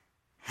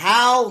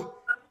how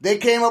they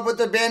came up with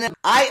their band name.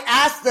 I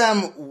asked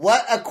them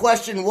what a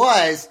question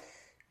was.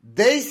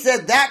 They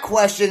said that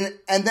question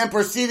and then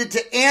proceeded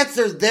to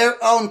answer their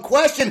own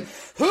question.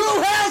 Who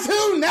has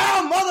who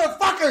now,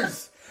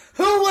 motherfuckers?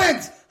 Who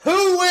wins?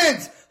 Who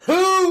wins?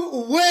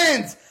 Who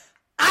wins?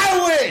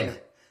 I win.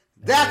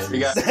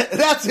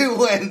 That's who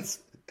wins.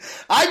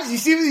 You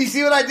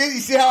see what I did? You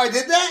see how I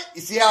did that?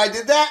 You see how I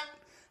did that?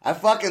 I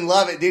fucking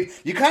love it, dude.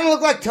 You kind of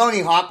look like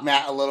Tony Hawk,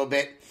 Matt, a little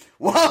bit.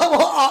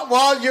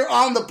 While you're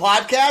on the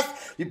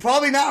podcast, you're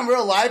probably not in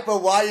real life,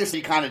 but while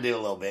you kind of do a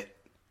little bit.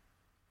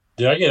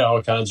 Dude, I get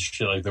all kinds of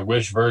shit, like the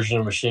Wish version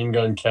of Machine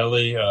Gun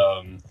Kelly.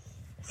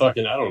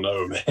 Fucking, I don't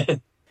know,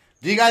 man.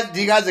 Do you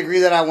guys agree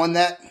that I won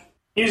that?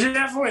 You should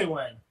definitely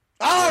win.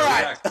 All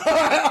right. All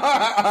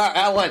right.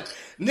 I won.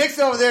 Nick's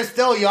over there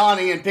still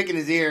yawning and picking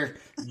his ear.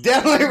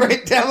 Definitely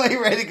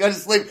ready to go to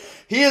sleep.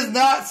 He is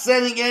not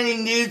sending any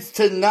nudes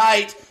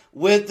tonight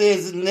with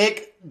his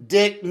Nick's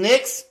Dick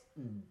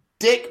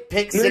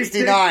Pick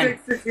 69.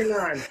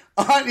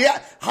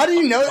 Yeah. How do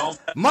you know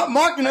that?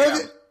 Mark knows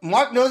it.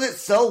 Mark knows it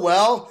so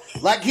well.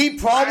 Like, he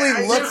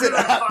probably looks it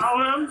up. I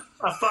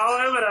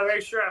follow him, and I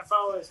make sure I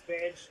follow his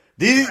page.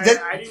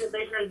 I need to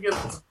make sure he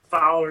gets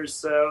followers,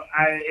 so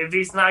if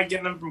he's not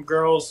getting them from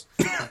girls,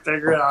 I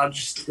figure I'll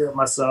just do it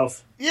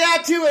myself. Yeah,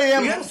 2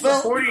 a.m. We gotta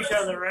support each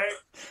other, right?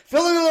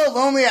 Feeling a little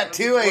lonely at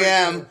 2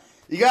 a.m.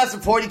 You gotta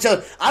support each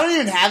other. I don't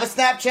even have a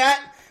Snapchat,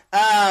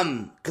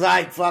 because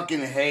I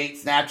fucking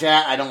hate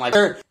Snapchat. I don't like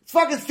it. It's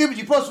fucking stupid.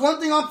 You post one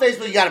thing on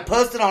Facebook, you gotta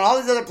post it on all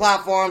these other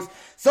platforms.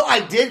 So I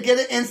did get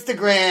an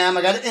Instagram.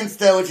 I got an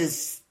Insta, which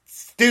is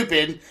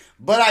stupid,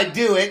 but I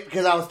do it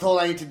because I was told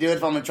I need to do it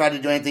if I'm going to try to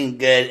do anything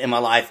good in my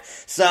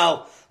life.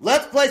 So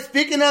let's play.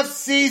 Speaking of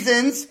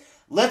seasons,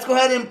 let's go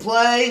ahead and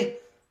play.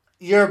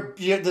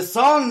 The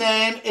song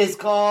name is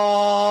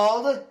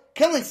called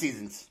Killing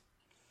Seasons.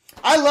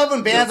 I love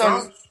when bands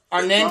are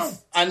named.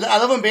 I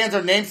love when bands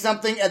are named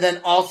something and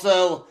then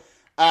also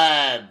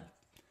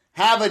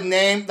have a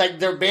name, like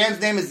their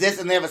band's name is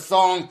this, and they have a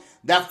song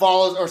that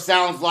follows or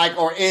sounds like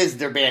or is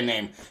their band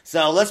name.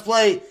 So let's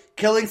play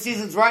Killing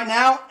Seasons right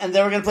now, and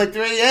then we're going to play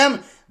 3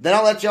 a.m. Then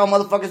I'll let y'all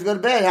motherfuckers go to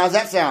bed. How's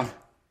that sound?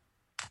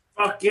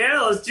 Fuck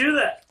yeah, let's do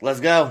that.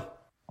 Let's go.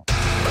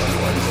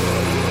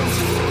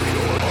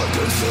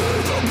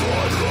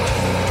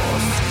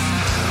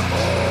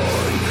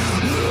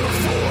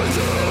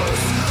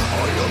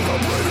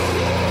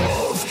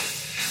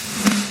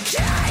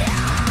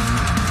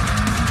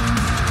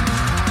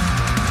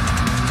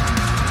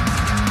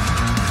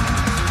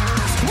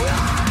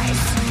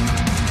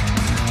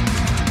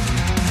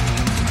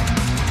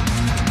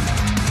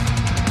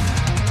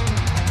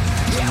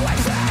 You would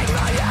take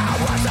my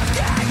hours of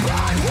dead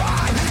blood.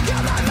 Why?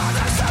 Give my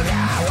mother so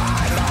now.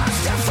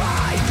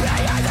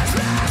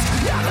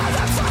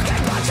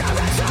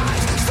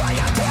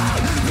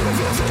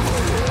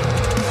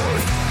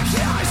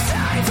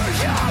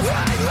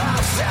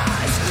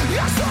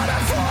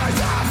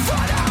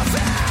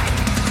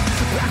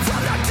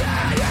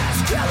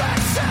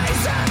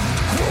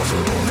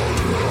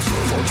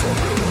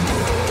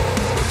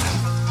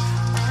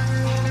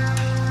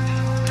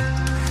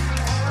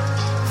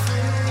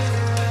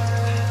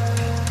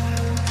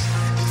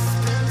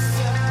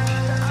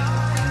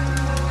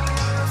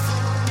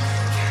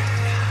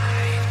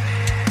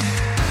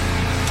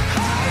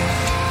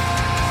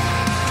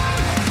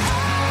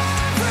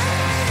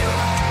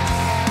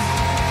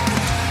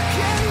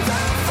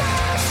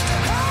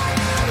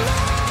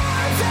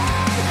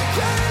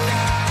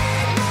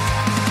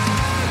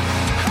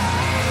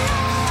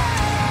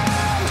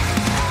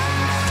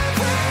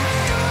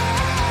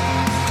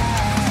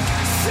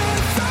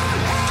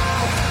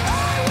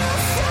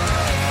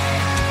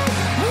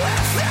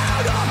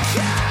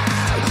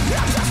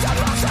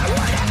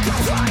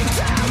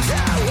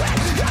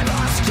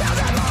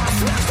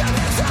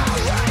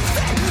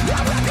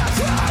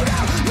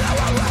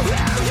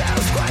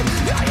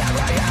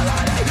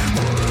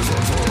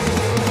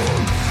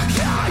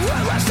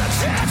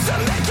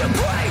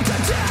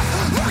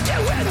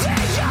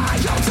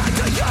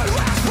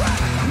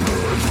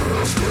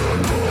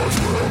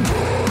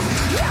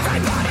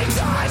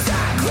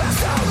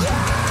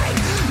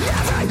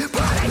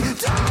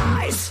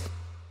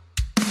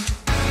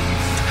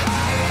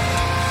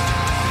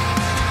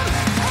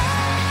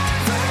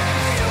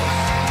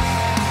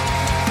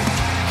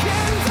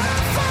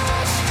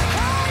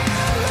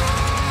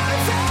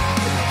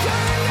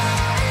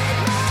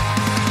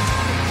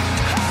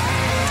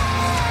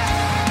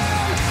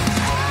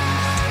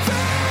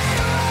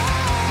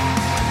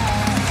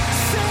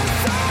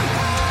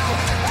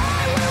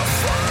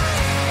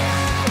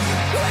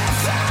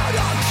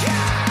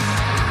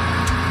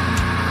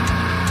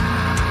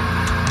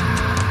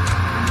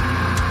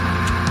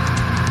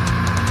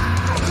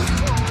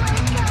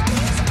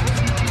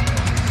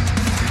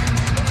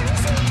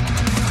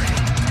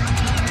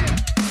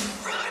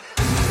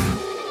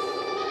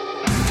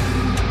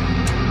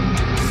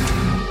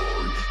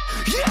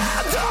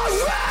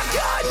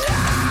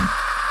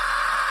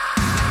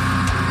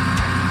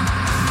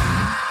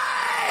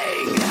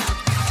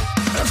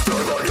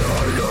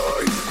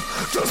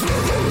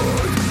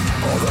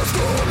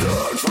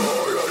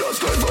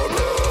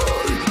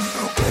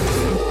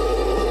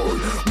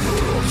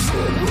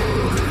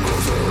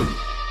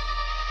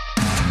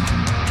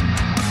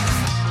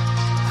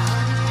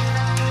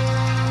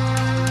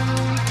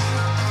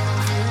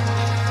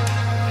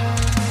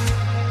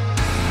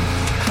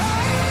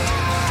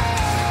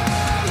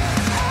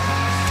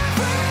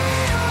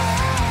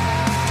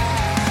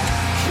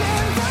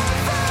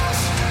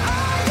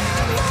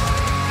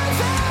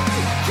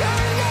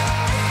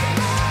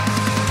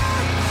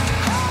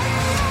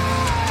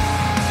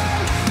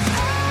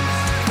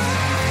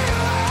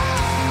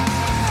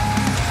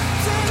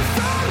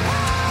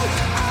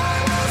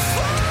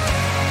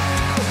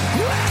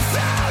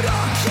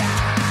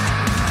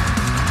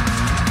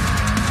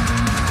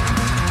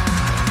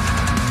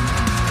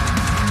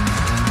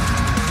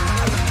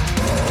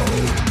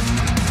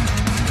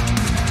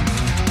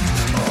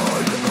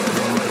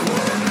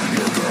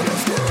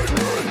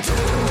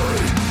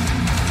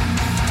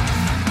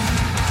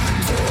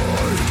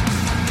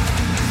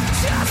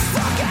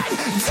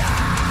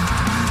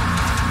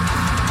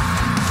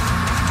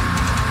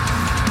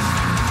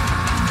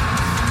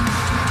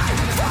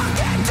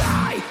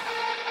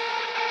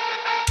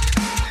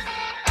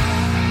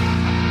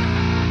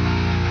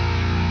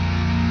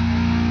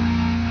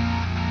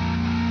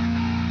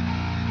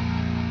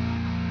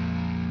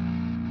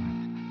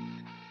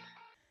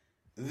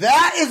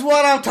 is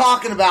what I'm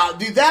talking about.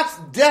 Dude, that's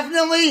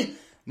definitely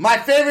my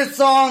favorite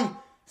song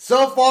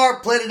so far.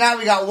 Play tonight.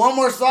 We got one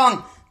more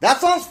song. That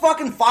song's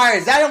fucking fire.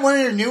 Is that one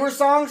of your newer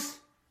songs?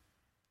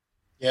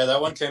 Yeah,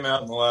 that one came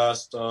out in the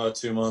last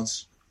 2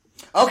 months.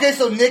 Okay,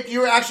 so Nick,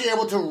 you were actually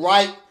able to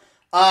write,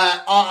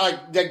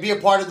 be a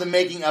part of the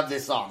making of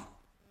this song.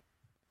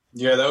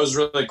 Yeah, that was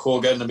really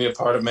cool getting to be a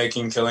part of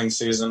making Killing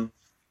Season.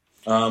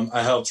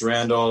 I helped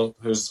Randall,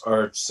 who's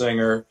our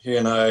singer. He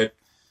and I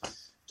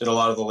did a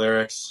lot of the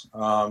lyrics.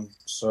 That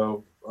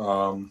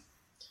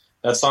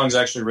song's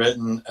actually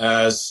written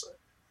as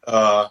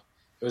it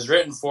was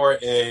written for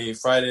a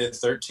Friday the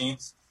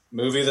 13th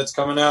movie that's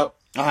coming out.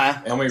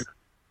 Uh-huh. And we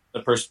the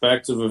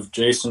perspective of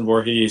Jason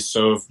Voorhees.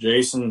 So if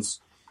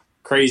Jason's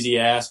crazy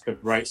ass could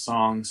write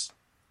songs,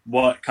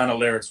 what kind of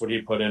lyrics would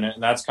he put in it?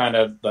 And that's kind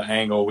of the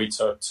angle we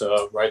took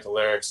to write the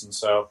lyrics. And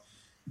so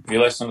if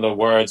you listen to the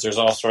words, there's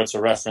all sorts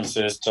of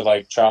references to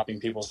like chopping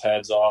people's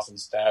heads off and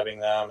stabbing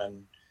them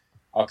and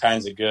all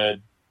kinds of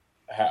good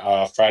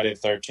Friday the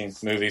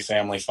 13th movie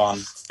family fun.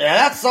 Yeah,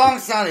 that song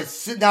sounded...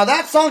 Now,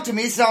 that song to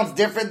me sounds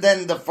different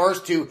than the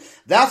first two.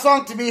 That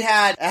song to me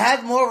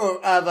had more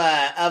of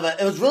a...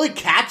 It was really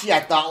catchy, I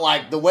thought,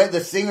 like, the way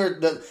the singer...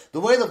 The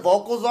way the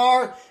vocals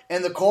are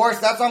and the chorus.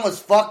 That song was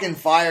fucking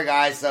fire,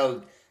 guys.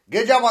 So,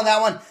 good job on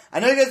that one. I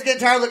know you guys get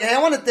tired of looking... Hey,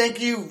 I want to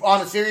thank you,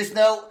 on a serious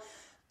note,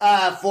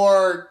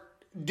 for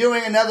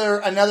doing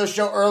another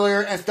show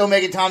earlier and still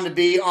making time to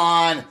be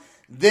on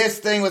this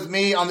thing with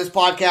me on this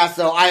podcast.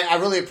 So I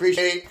really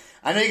appreciate it.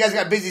 I know you guys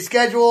got busy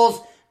schedules,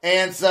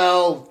 and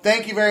so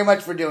thank you very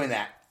much for doing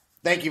that.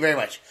 Thank you very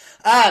much.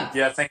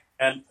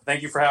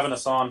 Thank you for having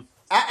us on.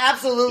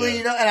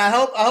 Absolutely, Yeah. and I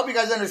hope you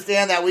guys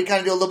understand that we kind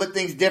of do a little bit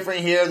things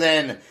different here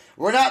than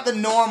we're not the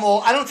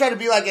normal. I don't try to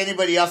be like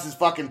anybody else's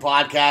fucking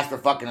podcast or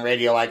fucking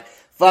radio. Like,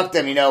 fuck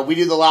them, we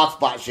do the Loud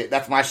Spot shit.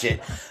 That's my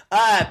shit.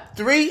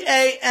 3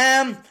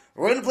 a.m.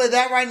 We're going to play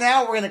that right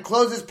now. We're going to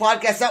close this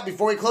podcast out.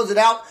 Before we close it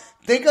out,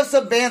 think of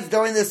some bands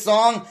during this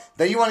song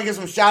that you want to give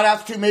some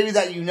shout-outs to, maybe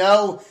that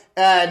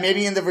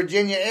maybe in the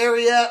Virginia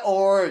area,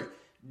 or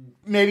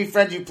maybe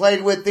friends you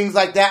played with, things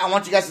like that. I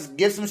want you guys to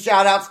give some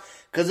shout-outs,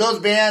 because those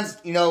bands,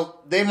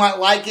 they might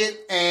like it,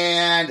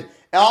 and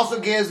it also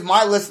gives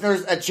my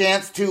listeners a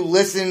chance to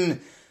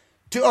listen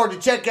to, or to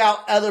check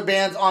out other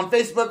bands on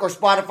Facebook or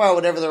Spotify or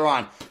whatever they're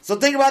on. So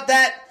think about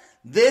that.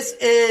 This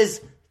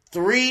is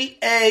 3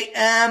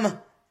 a.m.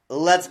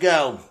 Let's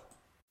go.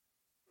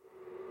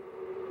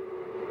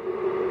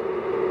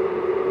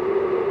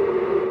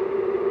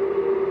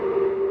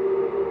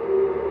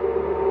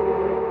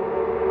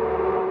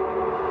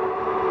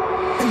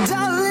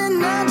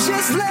 Darling, I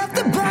just left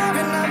the bar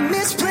and I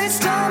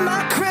misplaced all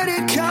my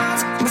credit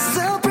cards. My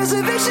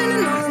self-preservation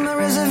and all of my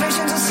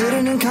reservations are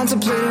sitting and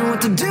contemplating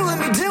what to do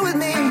with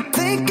me.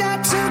 Think I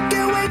took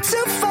it way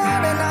too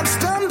far and I'm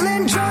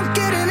stumbling drunk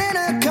getting in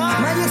a car.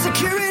 My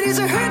insecurities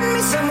are hurting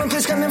me. Someone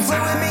please come and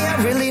flow with me. I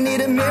really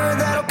need a mirror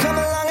that'll come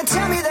along and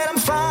tell me that I'm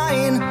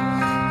fine.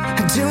 I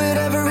do it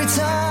every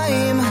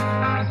time.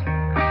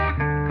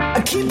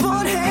 I keep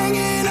on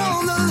hanging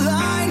on the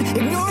line,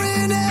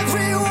 ignoring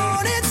every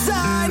warning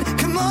sign.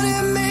 Come on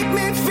and make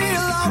me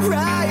feel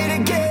alright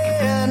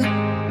again.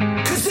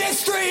 'Cause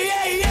it's 3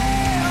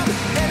 a.m.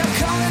 and I'm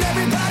calling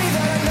everybody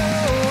that I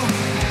know.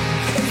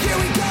 And here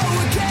we go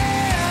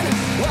again,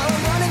 while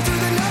I'm running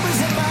through the numbers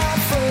in my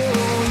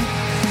phone.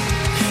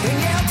 And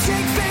yeah, I'll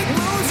take fake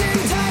moves and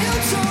dial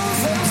tones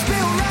that'll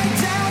spill right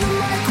down the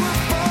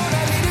microphone.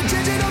 I need a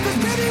digital, 'cause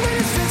baby, when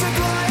it's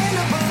physical, I end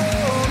up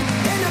alone.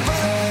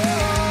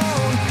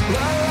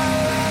 La la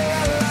la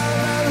la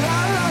la la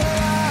la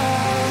la.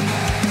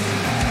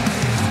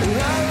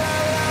 La la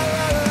la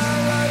la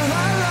la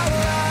la la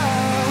la.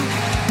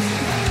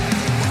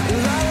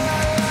 La la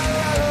la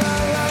la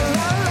la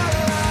la la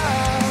la.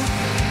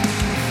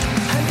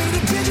 I need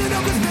a digital,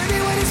 'cause baby,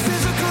 when it's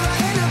physical, I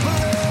end up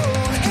alone.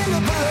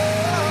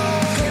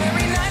 And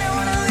every night I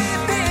wanna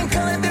leave being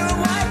colored through a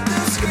white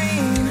blue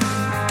screen.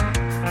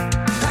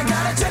 I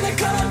got a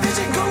Technicolor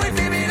vision going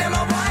vivid in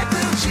my white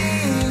blue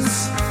jeans.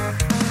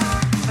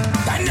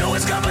 I know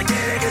it's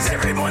complicated, 'cause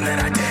everyone that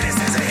I date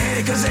says I hate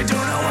it, 'cause they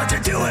don't know what to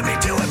do with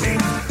me.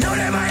 Know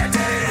that my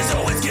identity is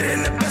always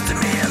getting the best of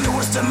me. I'm the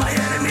worst of my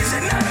enemies,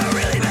 and I don't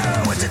really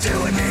know what to do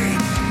with me.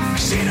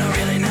 She don't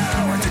really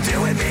know what to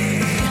do with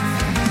me.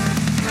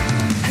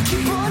 I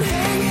keep on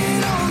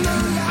hanging on the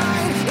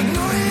line,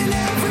 ignoring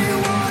every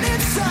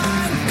warning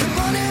sign. Come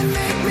on and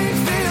make me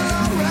feel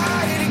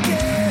alright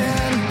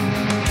again.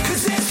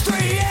 'Cause it's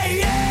 3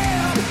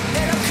 a.m.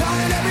 and I'm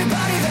calling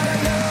everybody that I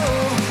know.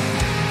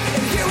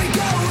 And here we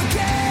go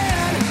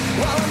again,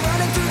 while I'm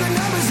running through the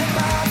numbers in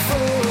my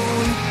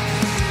phone.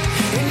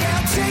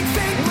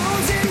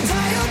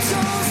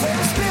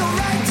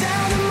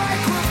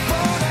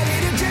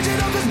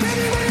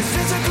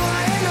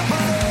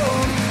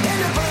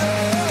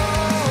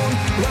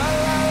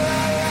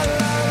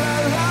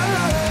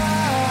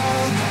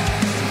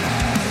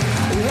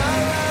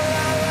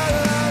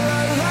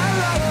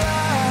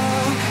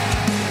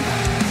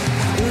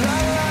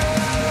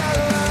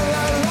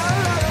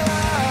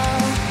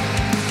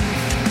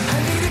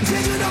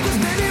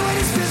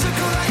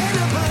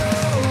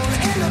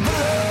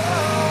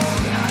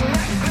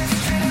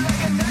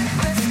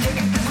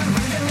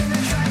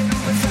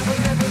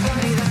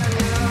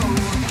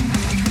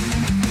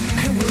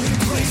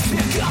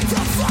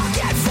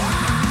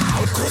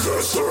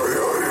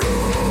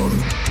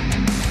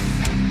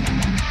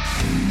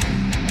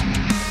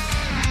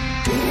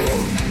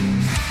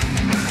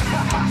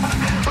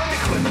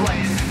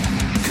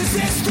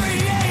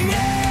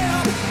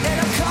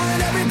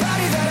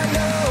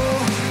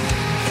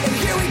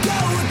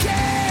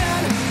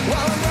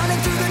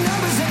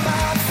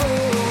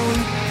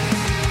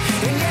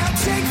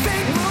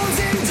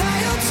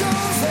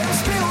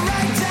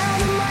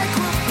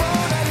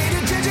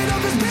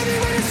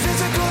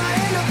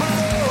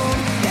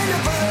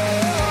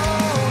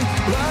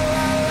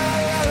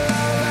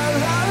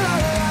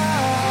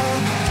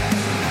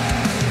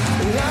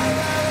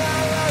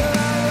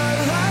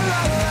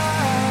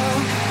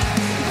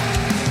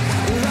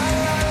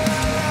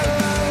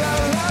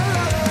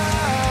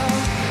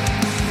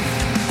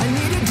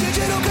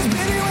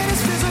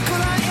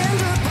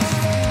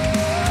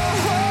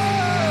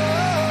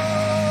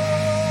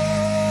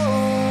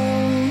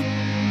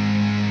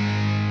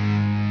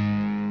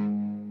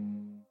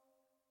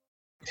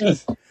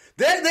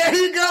 There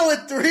you go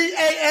with 3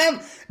 a.m.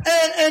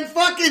 and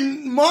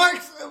fucking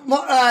Mark's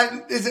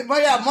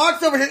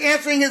Mark's over here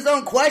answering his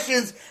own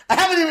questions. I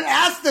haven't even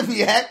asked him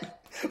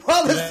yet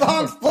while the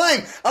song's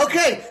playing.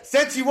 Okay,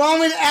 since you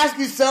want me to ask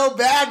you so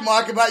bad,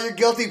 Mark, about your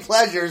guilty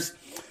pleasures,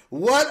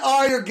 what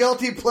are your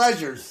guilty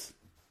pleasures?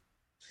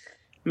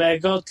 My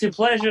guilty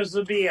pleasures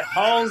would be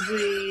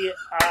Halsey,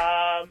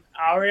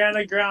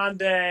 Ariana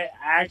Grande. I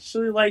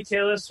actually like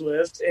Taylor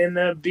Swift, and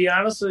to be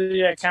honest with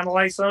you, I kind of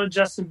like some of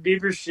Justin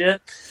Bieber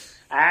shit.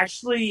 I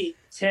actually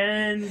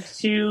tend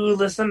to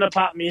listen to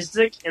pop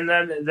music, and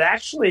then it's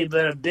actually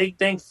been a big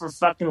thing for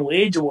fucking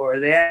Wage War.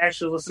 They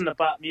actually listen to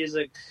pop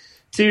music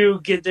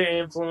to get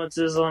their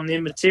influences on new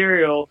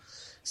material.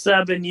 So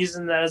I've been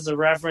using that as a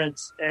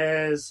reference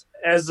as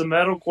a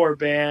metalcore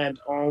band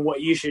on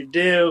what you should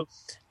do.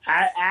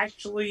 I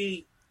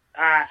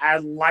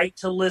like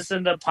to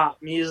listen to pop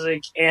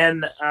music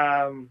and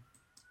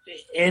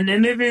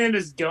anything that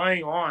is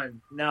going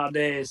on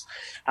nowadays.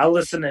 I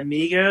listen to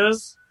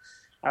Migos.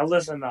 I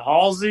listen to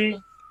Halsey.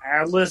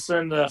 I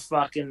listen to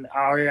fucking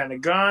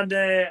Ariana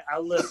Grande. I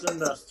listen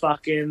to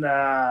fucking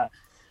I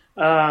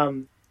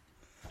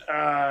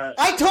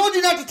told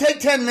you not to take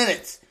 10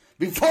 minutes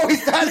before we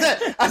started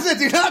that. I said,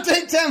 do not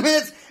take 10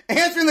 minutes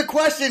answering the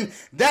question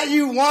that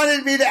you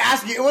wanted me to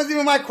ask you. It wasn't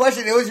even my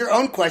question. It was your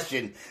own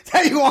question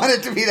that you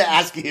wanted me to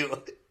ask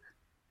you.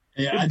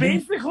 Yeah,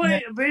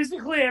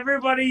 basically,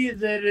 everybody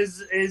that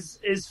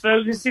is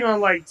focusing on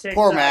like TikTok,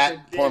 poor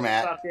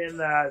Matt, fucking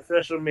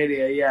social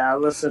media. Yeah, I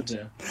listen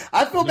to.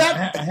 I feel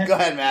bad. Go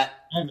ahead, Matt.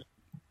 I have a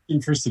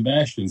question for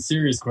Sebastian.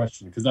 Serious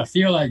question, because I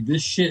feel like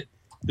this shit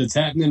that's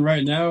happening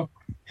right now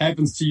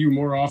happens to you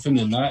more often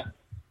than not,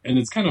 and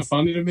it's kind of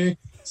funny to me.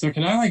 So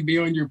can I like be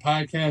on your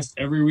podcast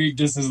every week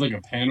just as like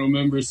a panel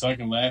member so I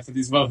can laugh at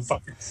these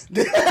motherfuckers?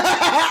 Dude,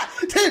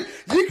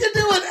 you can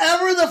do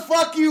whatever the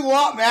fuck you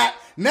want, Matt.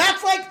 Matt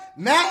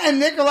and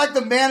Nick are like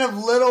the man of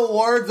little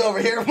words over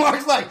here.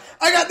 Mark's like,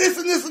 I got this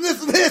and this and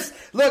this and this.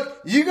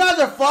 Look, you guys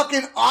are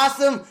fucking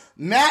awesome.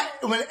 Matt,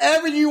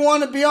 whenever you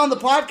want to be on the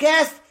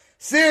podcast,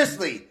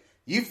 seriously,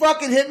 you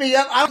fucking hit me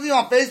up. I'm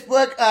on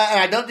Facebook, and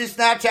I don't do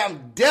Snapchat.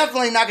 I'm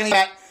definitely not going to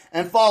get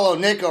and follow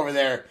Nick over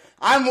there.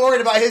 I'm worried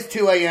about his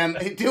 2 a.m.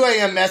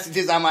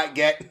 messages I might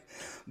get.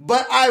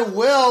 But I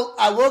will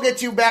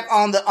get you back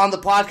on the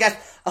podcast.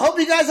 I hope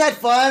you guys had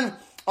fun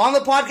on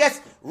the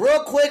podcast.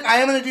 Real quick, I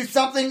am going to do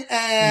something,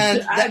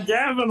 and I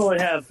definitely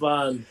had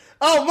fun.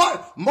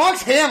 Oh,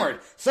 Mark's hammered,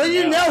 so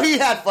you know he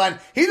had fun.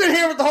 He's been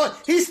hammered the whole.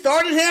 He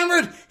started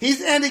hammered, he's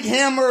ending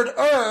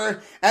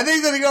hammered-er, and then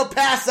he's going to go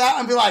pass out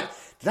and be like,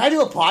 "Did I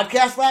do a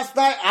podcast last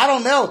night? I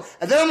don't know."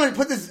 And then I'm going to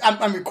put this.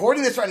 I'm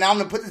recording this right now. I'm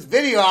going to put this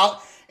video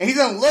out, and he's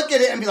going to look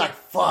at it and be like,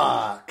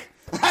 "Fuck,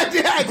 I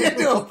did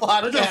do a podcast."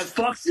 What the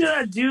fuck did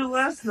I do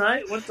last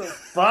night? What the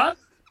fuck?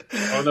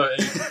 Oh no.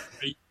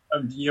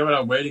 You know what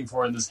I'm waiting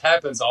for, and this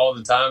happens all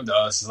the time to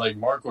us, is like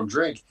Mark will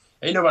drink.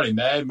 Ain't nobody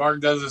mad.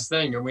 Mark does his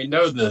thing, and we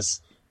know this.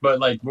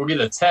 But, like, we'll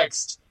get a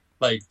text,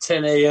 like,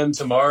 10 a.m.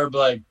 tomorrow, be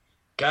like,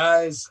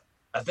 guys,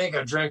 I think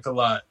I drank a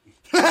lot.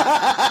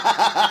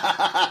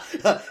 Yeah,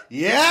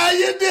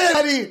 you did,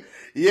 buddy.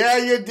 Yeah,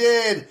 you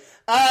did.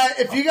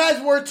 If you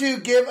guys were to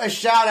give a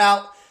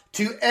shout-out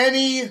to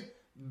any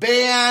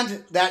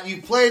band that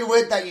you played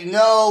with that you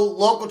know,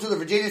 local to the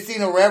Virginia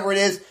scene or wherever it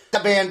is,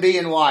 that band be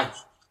and why?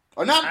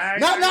 Or not why.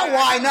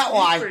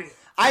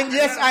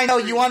 I know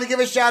you want to give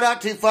a shout out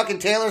to fucking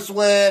Taylor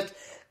Swift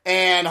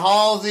and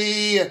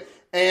Halsey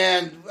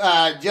and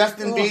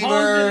Justin Bieber.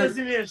 Halsey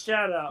doesn't need a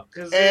shout out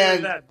because they're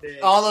that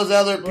big. All those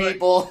other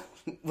people.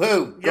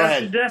 Woo, go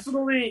ahead. You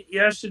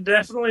should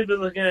definitely be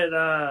looking at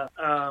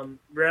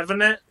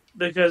Revenant,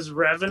 because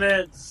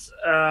Revenant's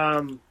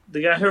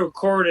the guy who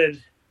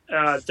recorded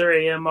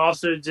 3 a.m.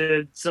 also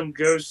did some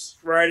ghost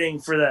writing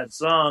for that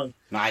song.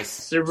 Nice.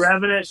 So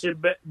Revenant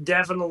should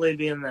definitely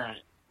be in that.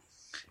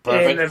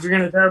 Perfect. And if you're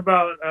going to talk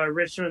about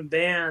Richmond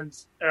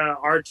bands,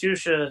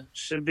 Artusha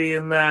should be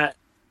in that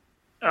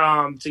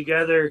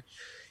together.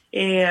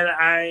 And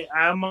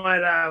I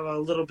might have a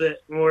little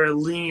bit more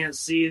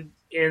leniency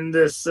in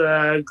this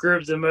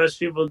group than most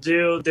people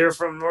do. They're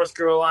from North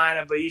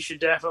Carolina, but you should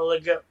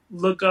definitely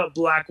look up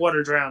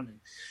Blackwater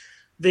Drowning.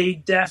 They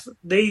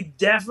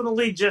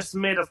definitely just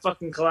made a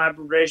fucking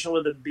collaboration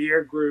with a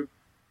beer group,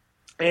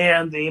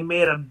 and they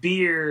made a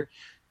beer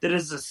that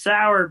is a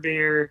sour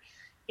beer,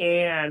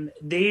 and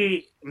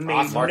they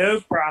made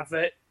no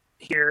profit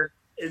here.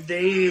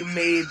 They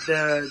made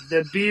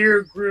the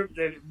beer group,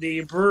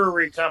 the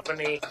brewery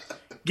company,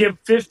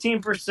 give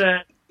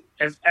 15%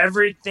 of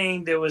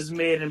everything that was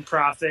made in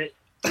profit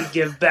to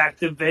give back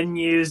to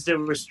venues that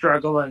were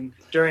struggling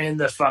during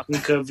the fucking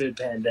COVID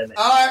pandemic.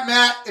 All right,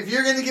 Matt, if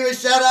you're going to give a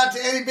shout out to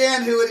any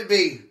band, who would it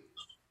be?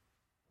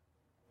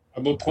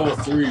 I'm going to pull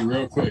 3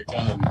 real quick.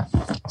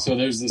 So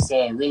there's this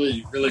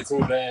really, really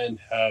cool band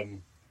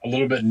a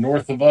little bit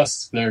north of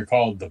us. They're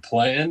called The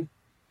Plan.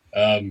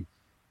 They're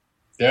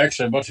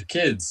actually a bunch of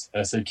kids.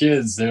 I say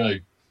kids, they're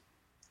like,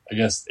 I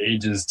guess,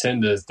 ages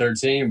 10 to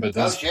 13, but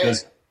those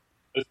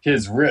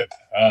kids rip.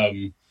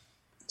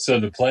 So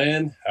the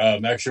plan,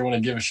 actually want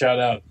to give a shout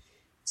out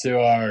to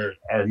our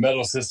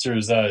metal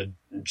sisters,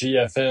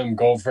 GFM,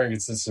 Gold,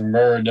 Frankincense, and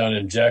Myrrh down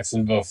in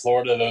Jacksonville,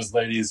 Florida. Those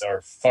ladies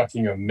are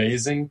fucking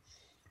amazing.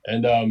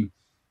 And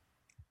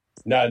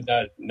not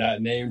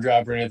name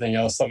drop or anything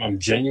else, something I'm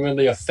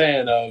genuinely a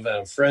fan of, and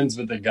I'm friends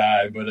with the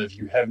guy. But if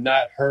you have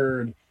not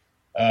heard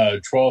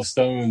 12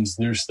 Stone's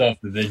new stuff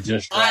that they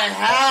just dropped,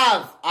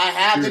 I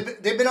have.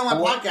 Dude, they've been on my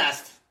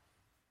podcast.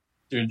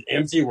 Dude,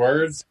 Empty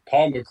Words,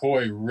 Paul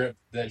McCoy ripped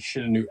that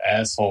shit a new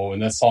asshole,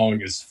 and that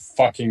song is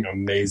fucking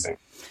amazing.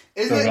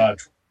 Isn't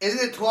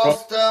it 12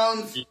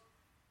 Stones?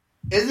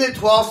 Isn't it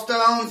 12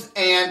 Stones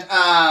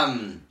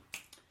and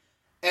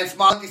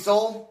Smoky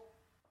Soul?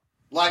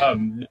 Like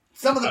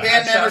some of the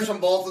band members from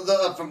both of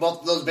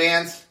those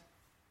bands.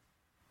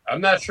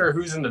 I'm not sure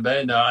who's in the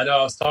band now. I know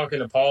I was talking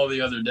to Paul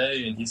the other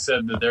day, and he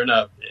said that they're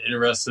not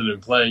interested in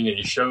playing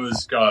any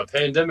shows,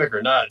 pandemic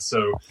or not.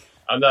 So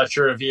I'm not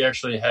sure if he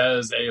actually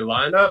has a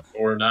lineup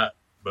or not.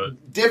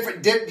 But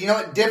different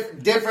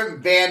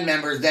band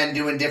members then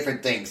doing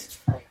different things.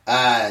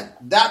 That's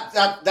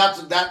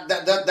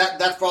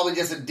probably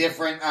just a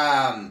different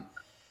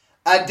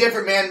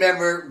band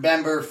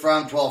member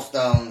from 12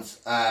 Stones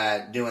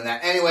doing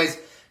that. Anyways,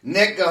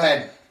 Nick, go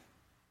ahead.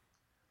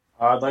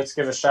 I'd like to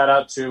give a shout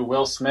out to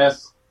Will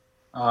Smith.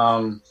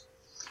 No,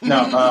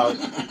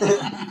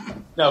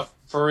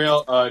 for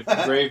real.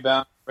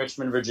 Gravebound,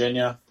 Richmond,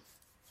 Virginia.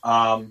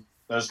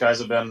 Those guys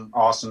have been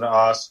awesome to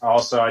us.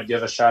 Also, I'd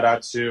give a shout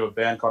out to a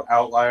band called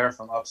Outlier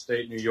from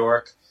upstate New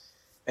York.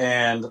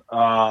 And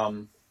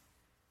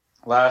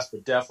last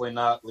but definitely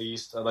not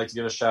least, I'd like to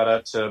give a shout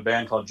out to a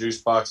band called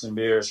Juicebox and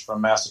Beers from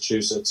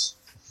Massachusetts.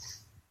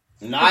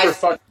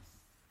 Nice. I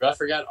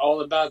forgot all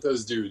about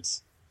those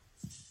dudes.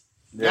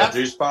 Yeah,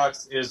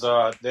 Juicebox is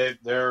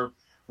they're a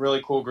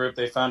really cool group.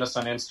 They found us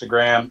on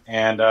Instagram,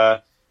 and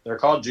they're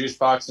called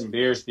Juicebox and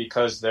Beers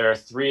because they're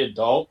 3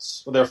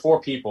 adults. Well, they're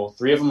 4 people.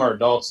 3 of them are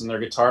adults, and their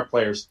guitar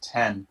player's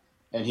 10.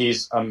 And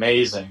he's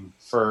amazing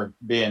for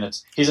being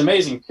he's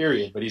amazing,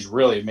 period, but he's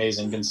really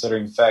amazing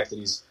considering the fact that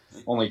he's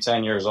only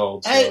 10 years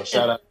old. So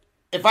shout out.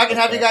 If I can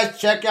have you guys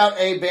check out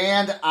a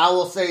band, I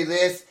will say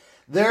this.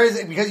 There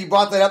is, because you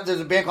brought that up, there's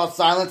a band called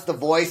Silence the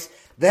Voice.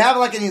 They have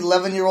like an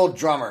 11-year-old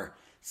drummer.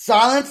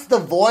 Silence the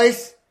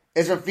Voice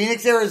is from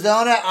Phoenix,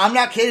 Arizona. I'm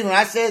not kidding when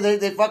I say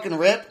they fucking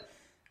rip.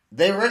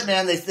 They rip,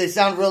 man. They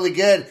sound really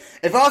good.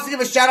 If I also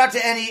give a shout out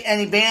to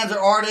any bands or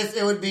artists,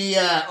 it would be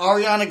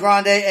Ariana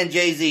Grande and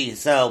Jay-Z.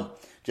 So,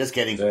 just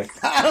kidding.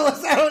 I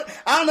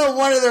don't know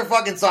one of their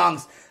fucking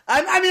songs.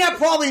 I mean, I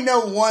probably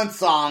know one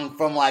song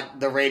from like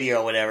the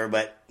radio or whatever,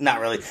 but not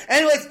really.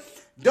 Anyways,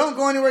 don't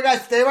go anywhere,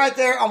 guys. Stay right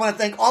there. I want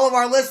to thank all of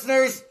our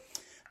listeners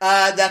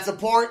that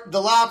support The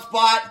Loud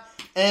Spot.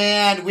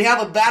 And we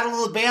have a Battle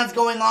of the Bands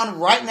going on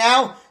right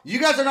now. You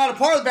guys are not a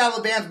part of the Battle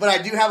of the Bands, but I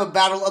do have a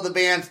Battle of the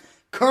Bands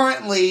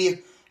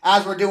currently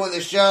as we're doing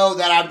the show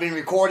that I've been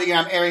recording and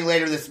I'm airing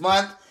later this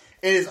month.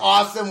 It is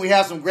awesome. We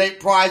have some great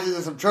prizes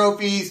and some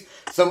trophies,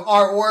 some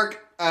artwork,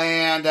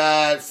 and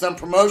some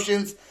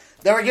promotions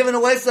that we're giving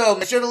away. So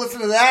make sure to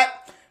listen to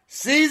that.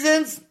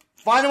 Seasons,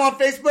 find them on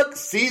Facebook.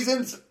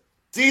 Seasons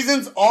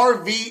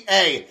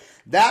RVA.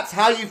 That's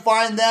how you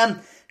find them.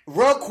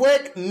 Real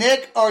quick,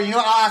 Nick, or I'll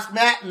ask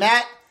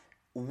Matt,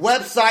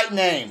 website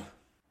name.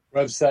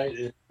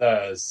 Website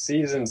is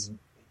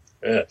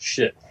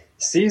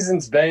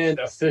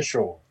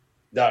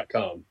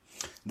seasonsbandofficial.com.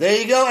 There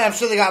you go, and I'm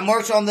sure they got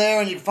merch on there,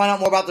 and you can find out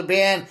more about the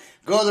band,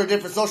 go to their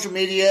different social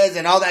medias,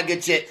 and all that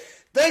good shit.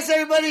 Thanks,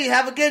 everybody.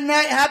 Have a good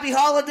night. Happy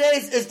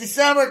holidays. It's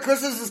December.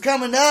 Christmas is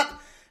coming up.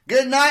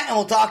 Good night, and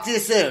we'll talk to you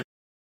soon.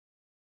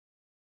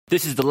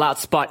 This is the Loud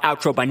Spot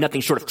outro by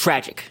Nothing Short of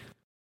Tragic.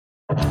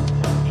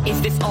 Is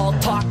this all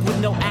talk with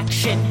no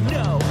action?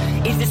 No.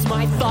 Is this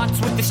my thoughts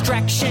with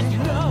distraction?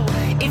 No.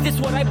 Is this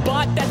what I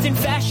bought that's in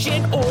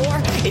fashion?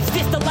 Or is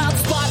this the Loud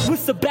Spot with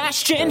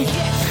Sebastian?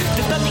 Yes.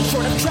 Does Nothing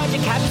Short of Tragic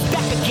have his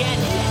back again?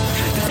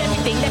 Yes. Does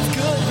everything that's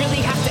good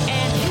really have to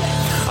end?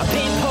 Yes. Our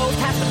pin post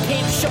has the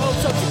pin show,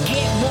 so to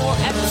get more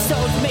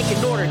episodes, make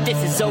an order, this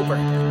is over.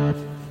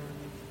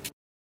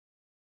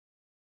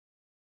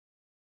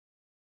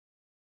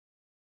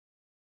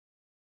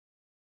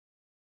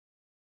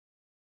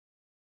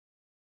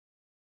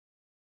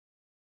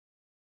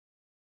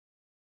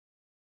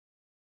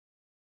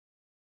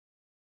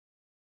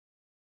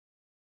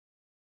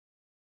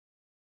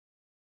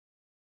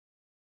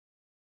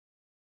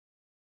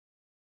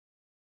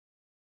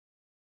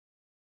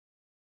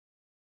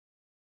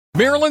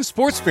 Maryland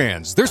sports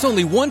fans, there's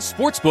only one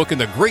sportsbook in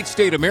the great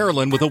state of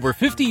Maryland with over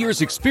 50 years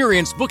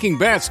experience booking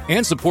bets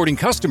and supporting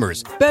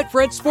customers.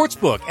 Betfred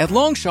Sportsbook at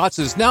Longshots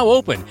is now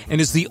open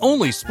and is the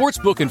only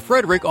sportsbook in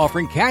Frederick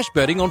offering cash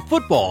betting on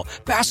football,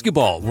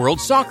 basketball, world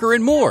soccer,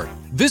 and more.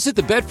 Visit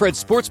the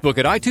Betfred Sportsbook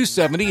at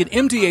I-270 and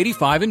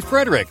MD-85 in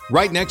Frederick,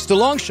 right next to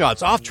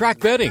Longshots off-track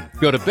betting.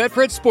 Go to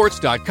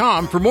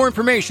BetfredSports.com for more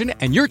information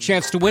and your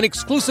chance to win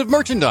exclusive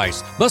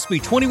merchandise. Must be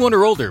 21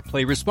 or older.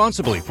 Play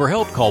responsibly. For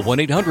help, call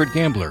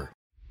 1-800-GAMBLER.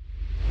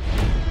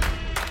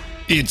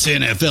 It's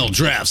NFL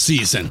draft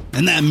season,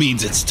 and that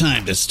means it's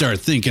time to start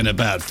thinking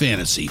about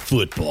fantasy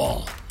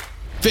football.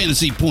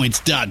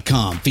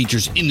 FantasyPoints.com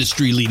features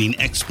industry-leading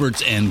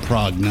experts and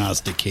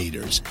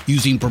prognosticators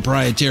using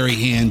proprietary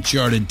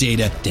hand-charted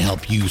data to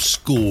help you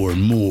score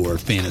more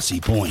fantasy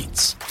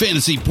points.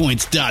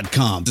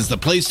 FantasyPoints.com is the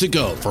place to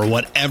go for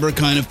whatever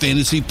kind of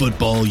fantasy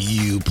football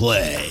you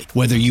play.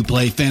 Whether you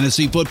play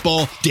fantasy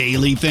football,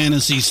 daily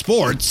fantasy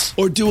sports,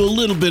 or do a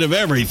little bit of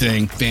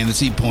everything,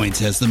 Fantasy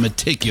Points has the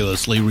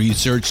meticulously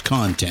researched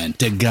content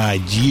to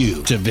guide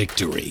you to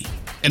victory.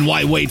 And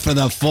why wait for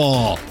the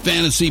fall?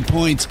 Fantasy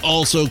Points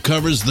also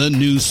covers the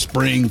new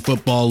spring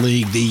football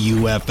league, the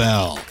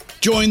UFL.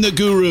 Join the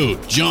guru,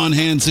 John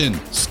Hansen,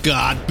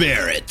 Scott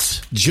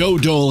Barrett, Joe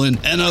Dolan,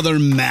 and other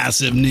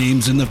massive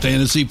names in the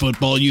fantasy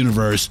football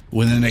universe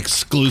with an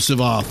exclusive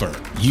offer.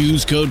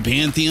 Use code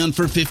Pantheon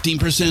for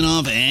 15%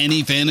 off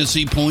any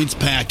Fantasy Points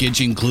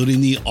package, including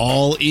the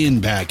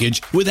all-in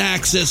package, with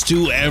access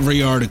to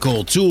every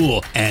article,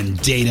 tool, and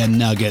data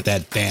nugget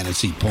that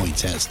Fantasy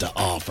Points has to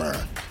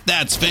offer.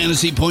 That's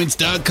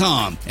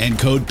FantasyPoints.com and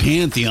code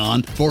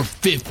Pantheon for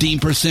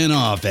 15%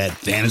 off at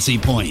Fantasy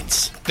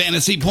Points.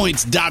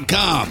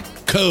 FantasyPoints.com,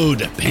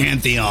 code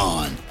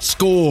Pantheon.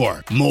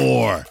 Score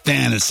more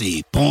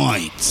fantasy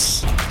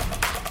points.